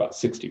 15 for about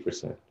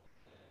 60%.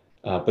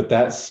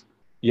 But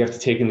you have to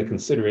take into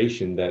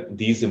consideration that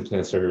these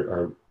implants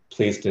are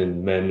placed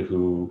in men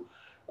who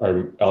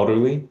are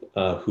elderly,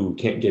 who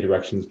can't get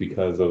erections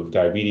because of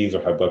diabetes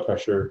or high blood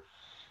pressure.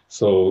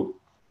 So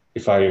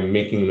if I am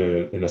making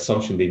an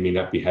assumption, they may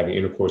not be having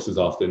intercourse as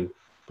often,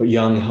 but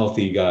young,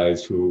 healthy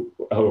guys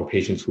or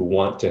patients who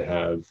want to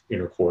have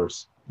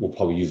intercourse will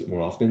probably use it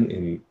more often,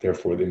 and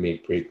therefore they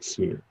may break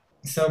sooner.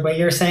 So, but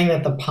you're saying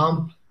that the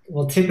pump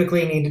will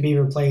typically need to be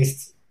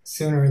replaced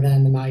sooner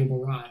than the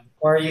malleable rod,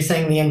 or are you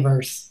saying the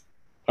inverse?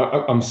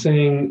 I'm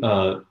saying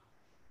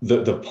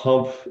the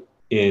pump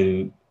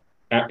in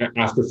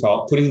after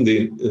putting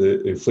the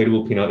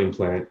inflatable penile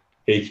implant,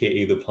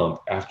 aka the pump,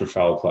 after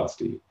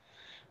phalloplasty,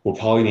 will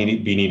probably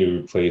be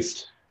needed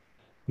replaced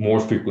more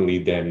frequently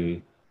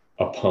than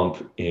a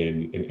pump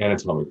in an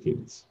anatomic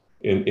penis.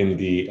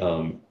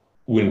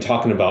 When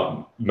talking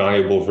about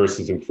malleable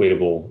versus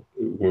inflatable,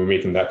 when we're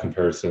making that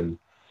comparison,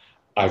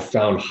 I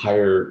found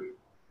higher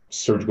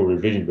surgical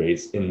revision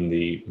rates in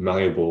the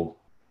malleable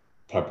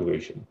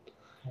population.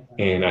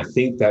 And I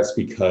think that's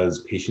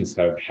because patients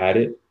have had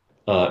it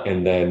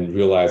and then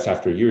realize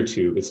after a year or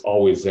two, it's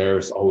always there,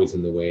 it's always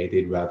in the way.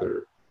 They'd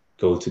rather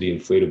go to the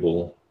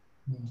inflatable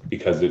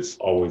because it's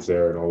always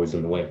there and always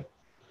in the way.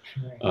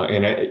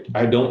 And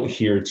I don't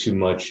hear too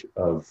much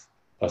of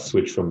a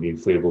switch from the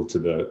inflatable to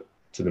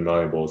the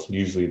malleable. It's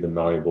usually the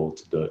malleable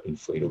to the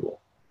inflatable.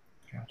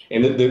 Gotcha.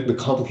 And the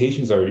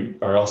complications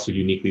are also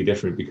uniquely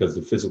different because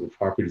the physical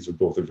properties of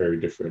both are very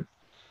different.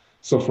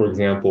 So, for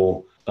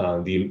example,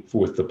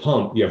 with the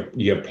pump,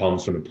 you have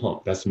problems from the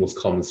pump. That's the most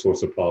common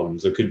source of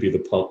problems. It could be the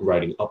pump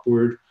riding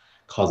upward,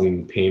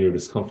 causing pain or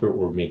discomfort,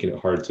 or making it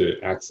hard to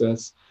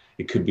access.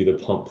 It could be the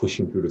pump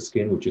pushing through the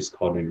skin, which is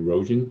called an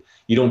erosion.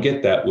 You don't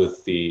get that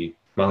with the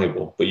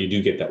malleable, but you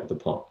do get that with the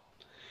pump.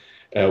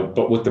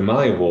 But with the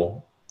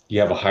malleable, you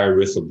have a higher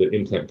risk of the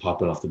implant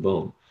popping off the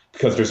bone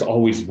because there's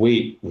always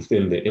weight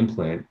within the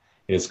implant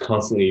and it's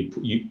constantly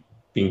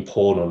being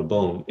pulled on the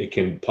bone. It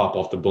can pop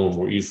off the bone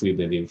more easily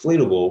than the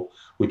inflatable,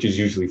 which is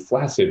usually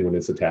flaccid when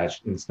it's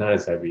attached and it's not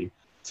as heavy.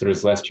 So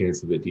there's less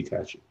chance of it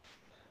detaching.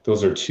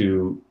 Those are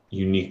two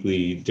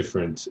uniquely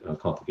different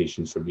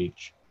complications from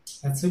each.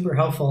 That's super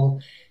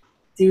helpful.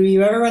 Do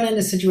you ever run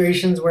into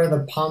situations where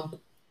the pump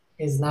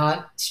is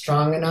not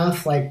strong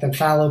enough, like the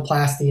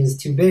phalloplasty is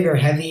too big or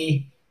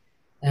heavy,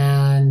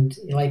 and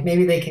like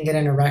maybe they can get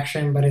an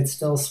erection, but it's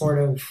still sort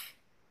of,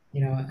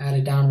 at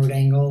a downward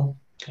angle?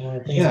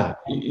 Yeah,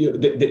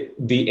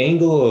 the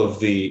angle of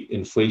the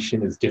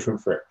inflation is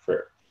different for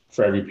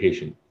every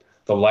patient.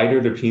 The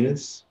lighter the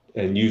penis,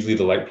 and usually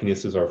the light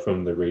penises are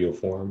from the radial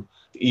forearm,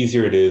 the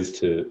easier it is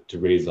to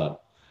raise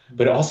up.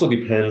 But it also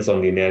depends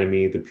on the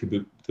anatomy, the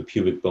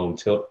pubic bone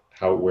tilt,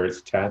 where it's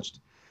attached.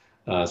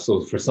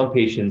 So for some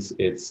patients,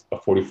 it's a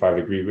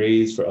 45-degree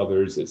raise. For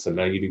others, it's a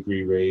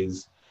 90-degree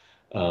raise.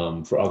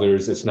 For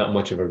others, it's not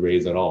much of a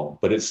raise at all,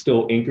 but it's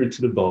still anchored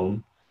to the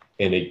bone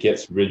and it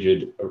gets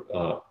rigid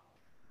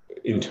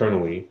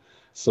internally.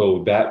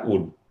 So that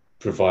would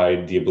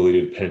provide the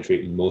ability to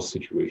penetrate in most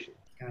situations.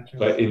 Gotcha.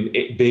 But in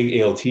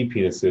big ALT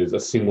penises, a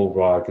single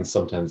rod can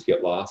sometimes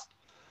get lost.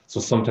 So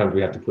sometimes we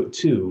have to put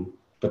two.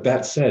 But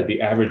that said,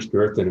 the average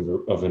girth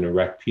of an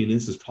erect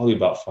penis is probably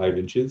about 5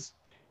 inches.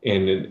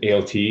 And in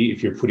ALT,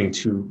 if you're putting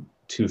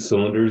two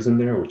cylinders in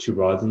there or two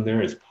rods in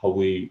there, it's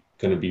probably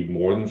going to be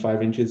more than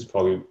 5 inches,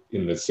 probably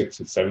in the 6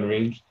 to 7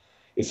 range.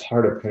 It's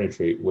hard to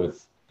penetrate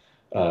with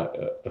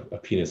a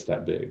penis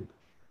that big.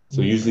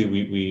 So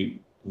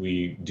usually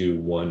we do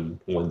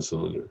one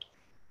cylinder.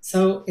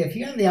 So if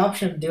you have the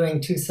option of doing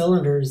 2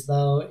 cylinders,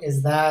 though,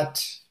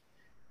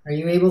 are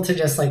you able to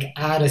just like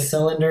add a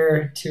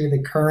cylinder to the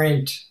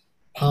current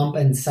pump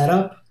and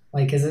setup?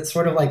 Like, is it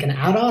sort of like an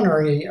add-on,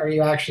 or are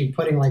you actually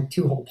putting like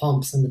 2 whole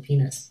pumps in the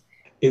penis?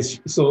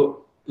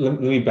 So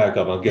let me back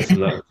up. I guess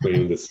I'm not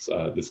explaining this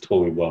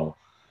totally well.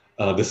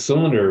 The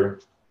cylinder,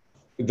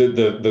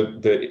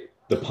 the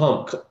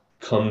pump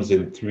comes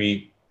in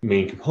 3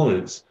 main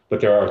components, but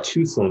there are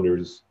 2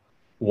 cylinders,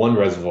 1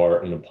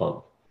 reservoir, and a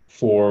pump.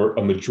 For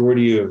a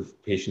majority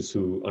of patients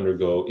who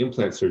undergo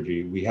implant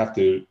surgery, we have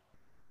to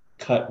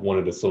cut one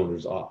of the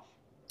cylinders off.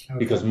 Okay.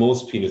 Because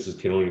most penises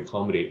can only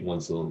accommodate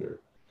 1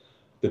 cylinder.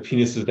 The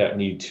penises that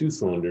need 2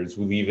 cylinders,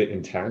 we leave it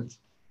intact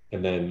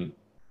and then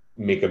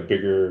make a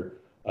bigger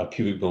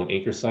pubic bone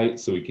anchor site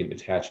so we can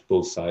attach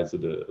both sides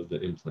of the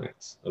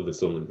implants of the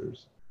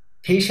cylinders.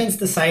 Patients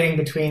deciding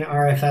between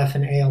RFF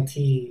and ALT,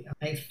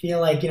 I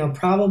feel like,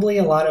 probably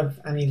a lot of,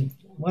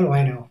 what do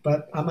I know?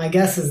 But my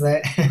guess is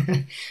that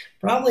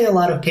probably a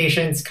lot of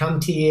patients come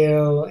to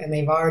you and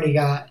they've already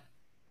got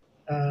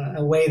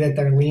a way that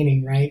they're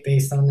leaning, right?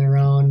 Based on their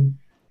own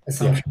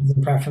assumptions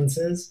and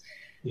preferences.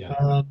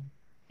 Yeah.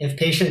 If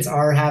patients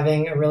are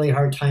having a really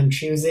hard time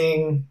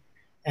choosing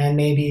and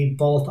maybe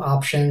both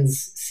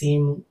options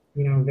seem,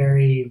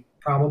 very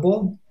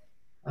probable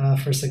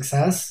for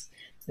success,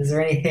 is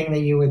there anything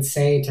that you would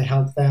say to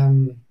help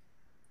them,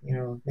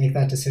 make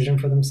that decision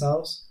for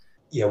themselves?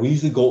 Yeah, we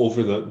usually go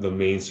over the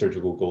main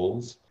surgical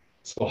goals.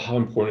 So how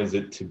important is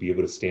it to be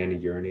able to stand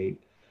and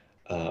urinate?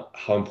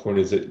 How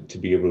important is it to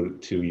be able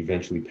to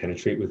eventually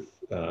penetrate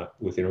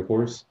with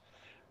intercourse?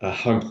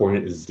 How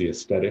important is the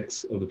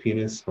aesthetics of the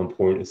penis? How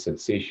important is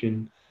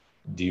sensation?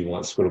 Do you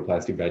want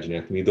scrotoplasty,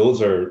 vaginectomy?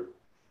 Those are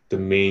the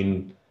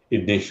main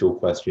initial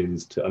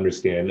questions to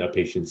understand a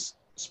patient's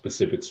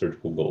specific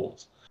surgical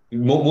goals.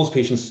 Most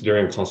patients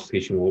during a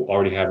consultation will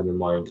already have in their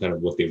mind kind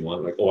of what they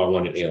want, like, I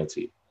want an ALT.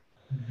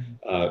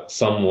 Mm-hmm.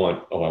 Some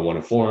want, I want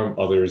a form.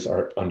 Others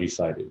are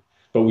undecided.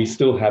 But we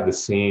still have the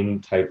same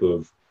type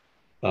of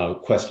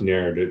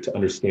questionnaire to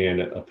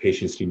understand a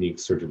patient's unique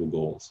surgical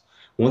goals.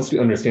 Once we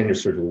understand their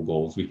surgical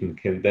goals, we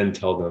can then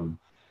tell them,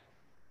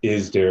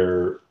 is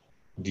their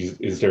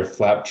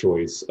flap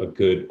choice a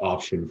good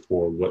option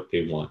for what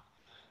they want?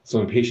 So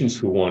in patients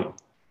who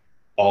want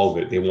all of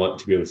it, they want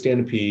to be able to stand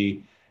and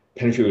pee,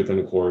 penetrate with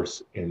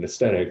intercourse, and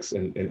aesthetics,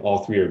 and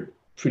all 3 are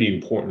pretty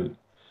important,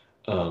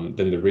 then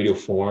the radial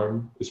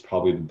forearm is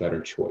probably the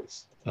better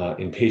choice.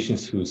 In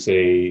patients who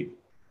say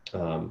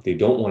they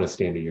don't want to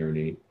stand and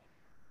urinate,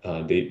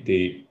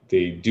 they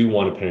they do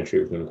want to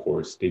penetrate within the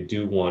course, they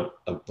do want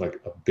like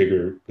a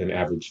bigger than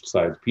average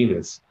sized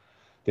penis,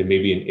 then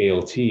maybe an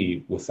ALT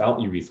without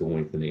urethral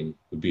lengthening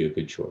would be a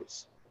good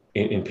choice.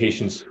 In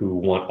patients who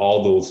want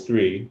all those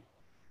three,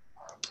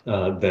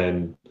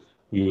 then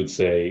we would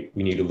say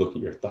we need to look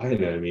at your thigh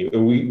anatomy.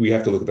 We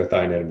have to look at the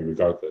thigh anatomy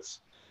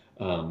regardless.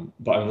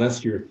 But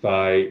unless your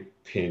thigh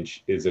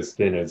pinch is as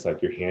thin as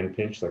like your hand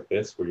pinch like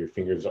this, where your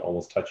fingers are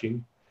almost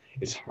touching,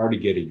 it's hard to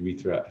get a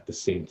urethra at the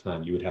same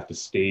time. You would have to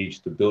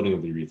stage the building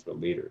of the urethra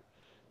later,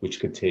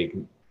 which could take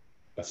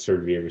a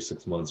surgery every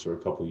 6 months or a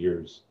couple of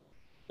years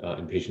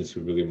in patients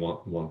who really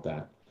want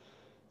that.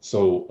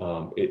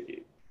 So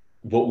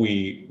what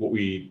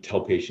we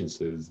tell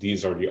patients is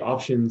these are the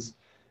options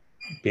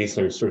based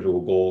on your surgical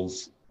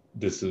goals.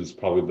 This is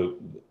probably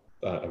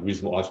a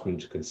reasonable option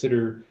to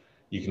consider.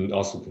 You can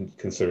also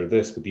consider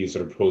this, but these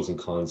are the pros and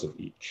cons of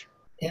each.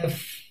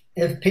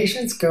 If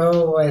patients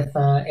go with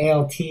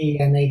ALT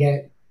and they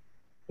get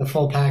the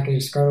full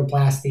package,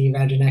 scrotoplasty,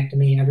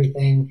 vaginectomy,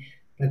 everything,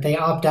 but they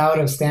opt out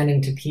of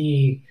standing to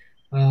pee,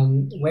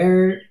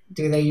 where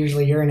do they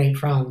usually urinate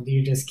from? Do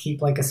you just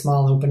keep like a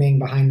small opening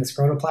behind the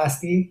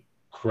scrotoplasty?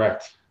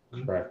 Correct.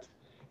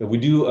 And we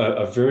do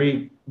a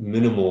very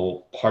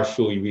minimal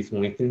partial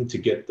urethral lengthening to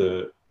get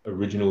the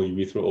original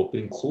urethral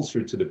opening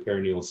closer to the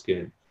perineal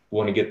skin. We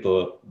want to get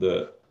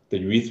the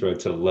urethra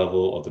to the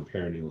level of the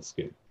perineal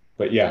skin.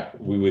 But yeah,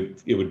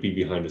 it would be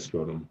behind the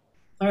scrotum.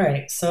 All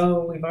right,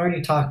 so we've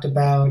already talked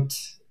about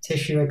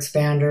tissue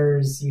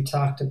expanders. You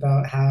talked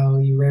about how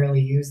you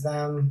rarely use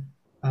them,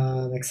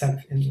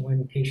 except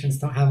when patients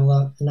don't have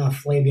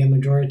enough labia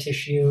majora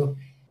tissue.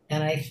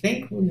 And I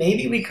think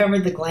maybe we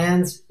covered the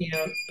glands,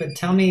 but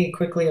tell me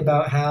quickly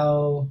about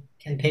how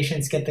can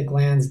patients get the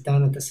glands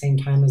done at the same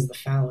time as the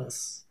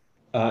phallus?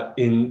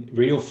 In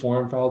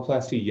radioform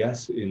phalloplasty,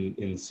 yes,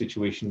 in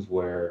situations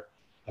where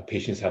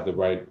patients have the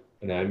right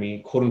anatomy,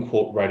 quote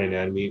unquote, right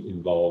anatomy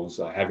involves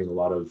having a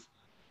lot of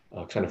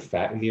kind of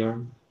fat in the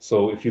arm.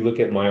 So if you look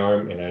at my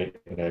arm and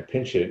I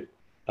pinch it,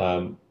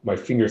 my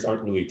fingers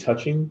aren't really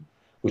touching,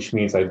 which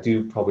means I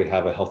do probably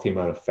have a healthy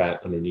amount of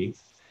fat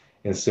underneath.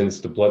 And since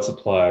the blood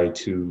supply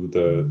to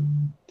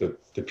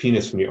the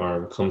penis from the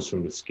arm comes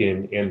from the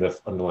skin and the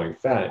underlying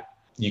fat,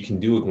 you can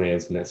do a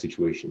glans in that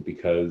situation,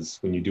 because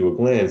when you do a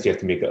glans, you have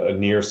to make a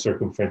near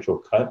circumferential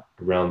cut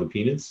around the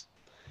penis,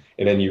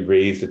 and then you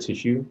raise the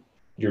tissue.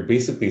 You're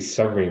basically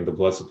severing the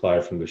blood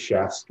supply from the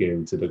shaft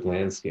skin to the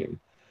gland skin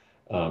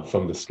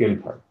from the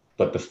skin part.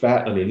 But the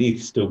fat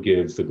underneath still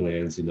gives the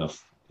glands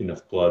enough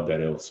blood that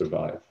it'll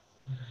survive.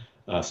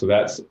 So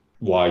that's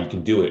why you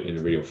can do it in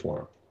a radial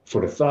form.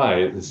 For the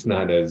thigh, it's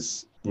not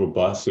as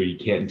robust, so you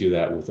can't do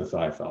that with a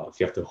thigh phallus.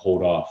 You have to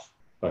hold off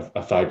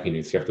a thigh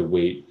penis. You have to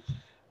wait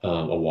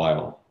a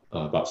while,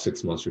 about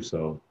 6 months or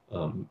so,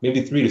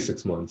 maybe 3 to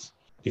 6 months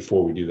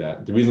before we do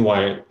that. The reason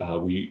why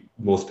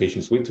most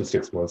patients wait till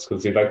 6 months,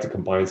 because they'd like to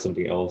combine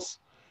something else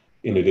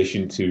in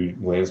addition to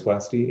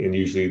glandsplasty, and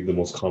usually the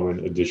most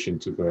common addition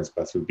to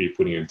glandsplasty would be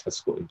putting in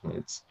testicle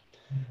implants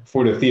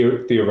for the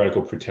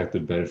theoretical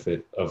protective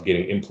benefit of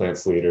getting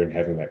implants later and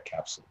having that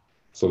capsule.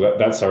 So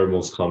that's our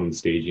most common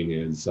staging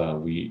is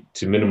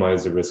to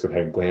minimize the risk of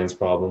having glands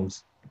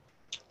problems.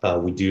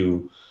 We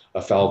do a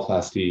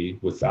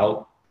phalloplasty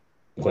without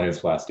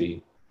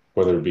glandsplasty,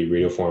 whether it be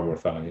radioform or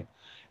thigh.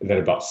 And then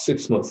about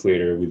 6 months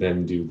later, we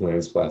then do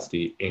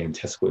glandsplasty and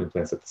testicle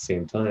implants at the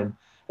same time.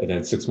 And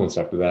then 6 months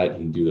after that, you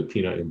can do the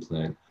penile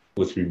implant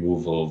with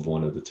removal of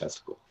one of the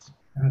testicles.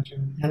 Gotcha.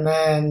 And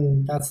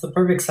then that's the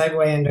perfect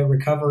segue into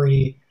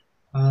recovery.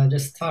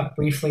 Just talk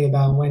briefly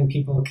about when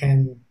people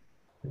can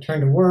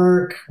return to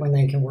work, when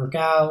they can work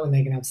out, when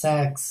they can have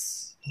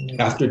sex.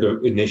 After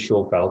the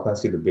initial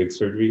phalloplasty, the big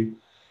surgery,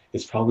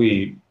 it's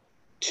probably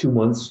 2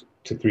 months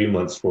to 3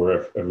 months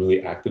for a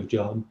really active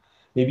job,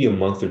 maybe a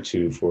month or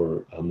two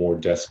for a more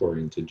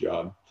desk-oriented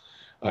job.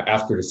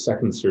 After the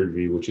second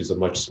surgery, which is a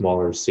much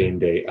smaller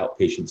same-day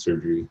outpatient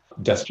surgery,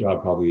 desk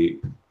job probably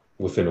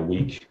within a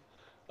week.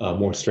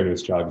 More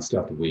strenuous job, you still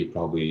have to wait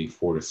probably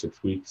 4 to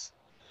 6 weeks.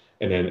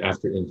 And then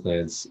after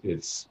implants,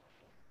 it's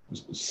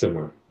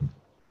similar,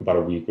 about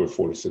a week or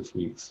 4 to 6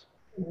 weeks.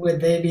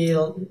 Would they be,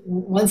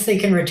 once they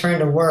can return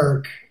to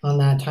work on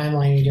that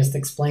timeline you just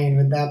explained,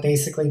 would that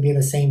basically be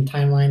the same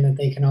timeline that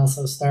they can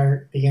also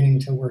start beginning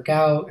to work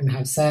out and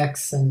have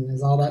sex? And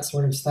is all that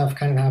sort of stuff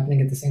kind of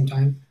happening at the same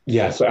time?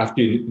 Yeah, so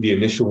after the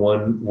initial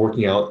one,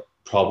 working out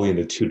probably in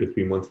the 2 to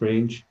 3 month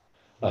range,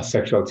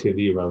 sexual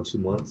activity around 2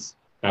 months.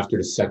 After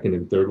the second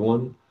and third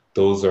one,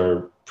 those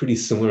are pretty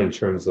similar in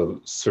terms of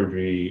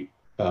surgery.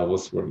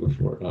 What's the word I'm looking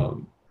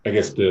for? I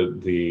guess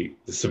the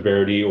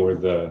severity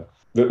or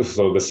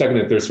so the second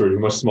and third surgery are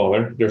much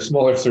smaller. They're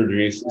smaller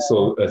surgeries,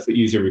 so it's an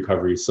easier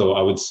recovery. So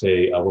I would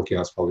say working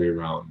out is probably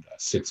around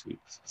 6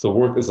 weeks. So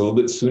work is a little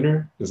bit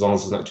sooner, as long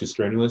as it's not too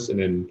strenuous. And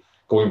then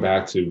going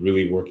back to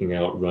really working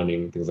out,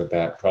 running, things like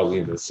that, probably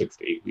in the 6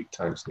 to 8 week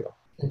time scale.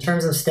 In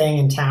terms of staying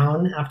in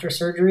town after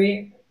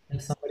surgery,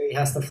 if somebody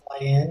has to fly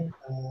in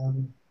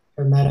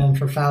for meta and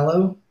for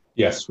fallow?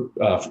 Yes,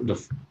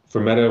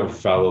 for meta or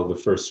fallow, the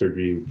first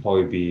surgery would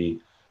probably be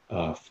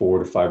 4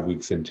 to 5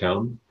 weeks in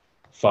town,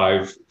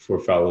 5 for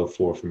fallow,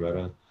 4 for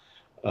meta.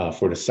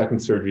 For the second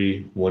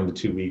surgery, 1 to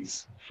 2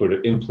 weeks. For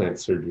the implant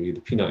surgery, the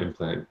peanut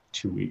implant,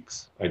 2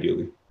 weeks,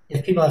 ideally.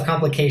 If people have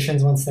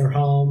complications once they're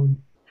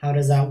home, how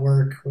does that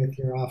work with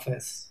your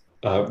office?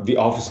 The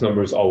office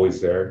number is always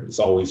there. It's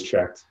always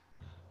checked.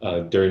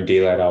 During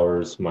daylight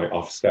hours, my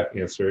office staff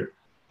answer it.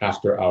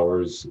 After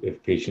hours,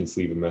 if patients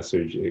leave a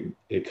message,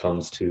 it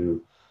comes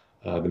to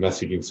the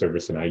messaging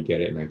service, and I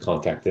get it, and I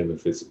contact them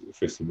if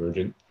it's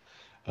emergent.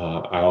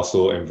 I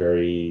also am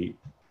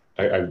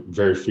I'm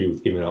very free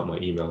with giving out my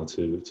email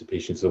to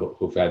patients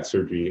who've had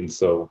surgery, and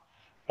so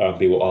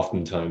they will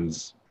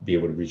oftentimes be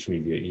able to reach me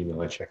via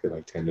email. I check it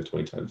like 10 to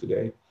 20 times a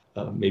day,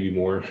 maybe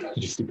more. It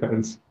just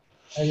depends.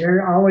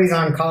 You're always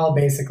on call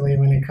basically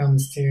when it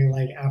comes to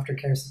like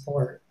aftercare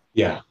support.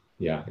 Yeah,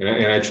 yeah,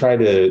 and I try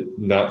to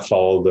not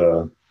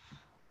follow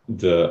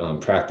the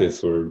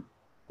practice or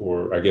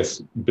I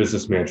guess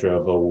business mantra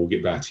of, oh, we'll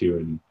get back to you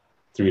in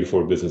 3 to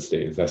 4 business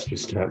days. That's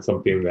just not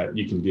something that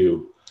you can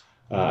do.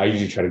 I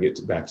usually try to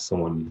get back to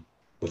someone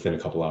within a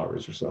couple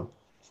hours or so.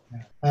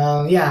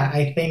 Yeah,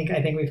 I think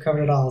we've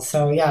covered it all.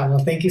 So yeah, well,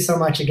 thank you so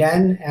much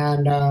again,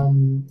 and I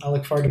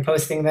look forward to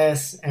posting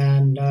this.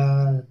 And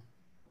I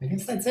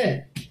guess that's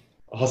it.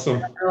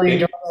 Awesome. I really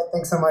enjoyed it.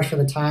 Thanks so much for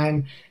the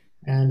time,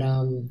 and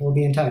we'll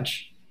be in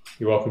touch.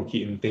 You're welcome,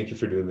 Keaton. Thank you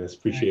for doing this.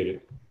 Appreciate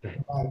it.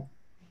 Bye.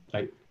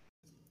 Bye.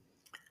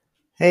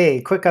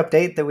 Hey, quick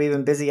update that we've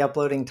been busy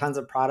uploading tons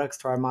of products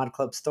to our Mod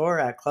Club store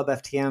at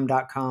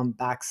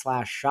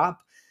clubftm.com/shop.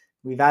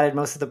 We've added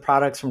most of the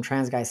products from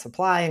TransGuy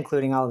Supply,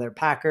 including all of their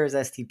packers,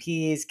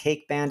 STPs,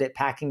 Cake Bandit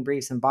packing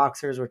briefs and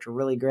boxers, which are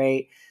really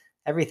great.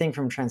 Everything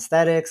from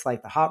Transthetics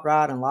like the Hot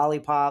Rod and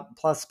Lollipop,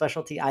 plus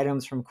specialty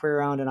items from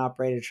queer-owned and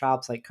operated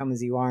shops like Come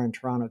As You Are in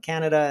Toronto,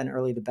 Canada, and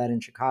Early to Bed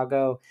in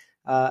Chicago,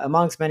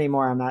 amongst many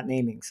more I'm not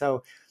naming.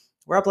 So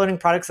we're uploading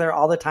products there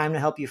all the time to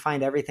help you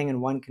find everything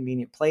in one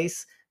convenient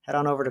place. Head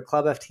on over to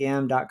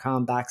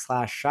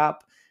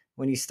clubftm.com/shop.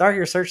 When you start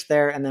your search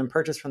there and then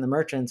purchase from the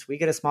merchants, we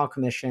get a small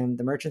commission,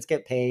 the merchants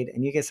get paid,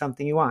 and you get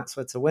something you want.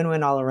 So it's a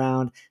win-win all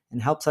around and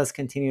helps us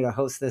continue to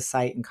host this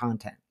site and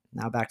content.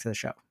 Now back to the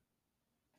show.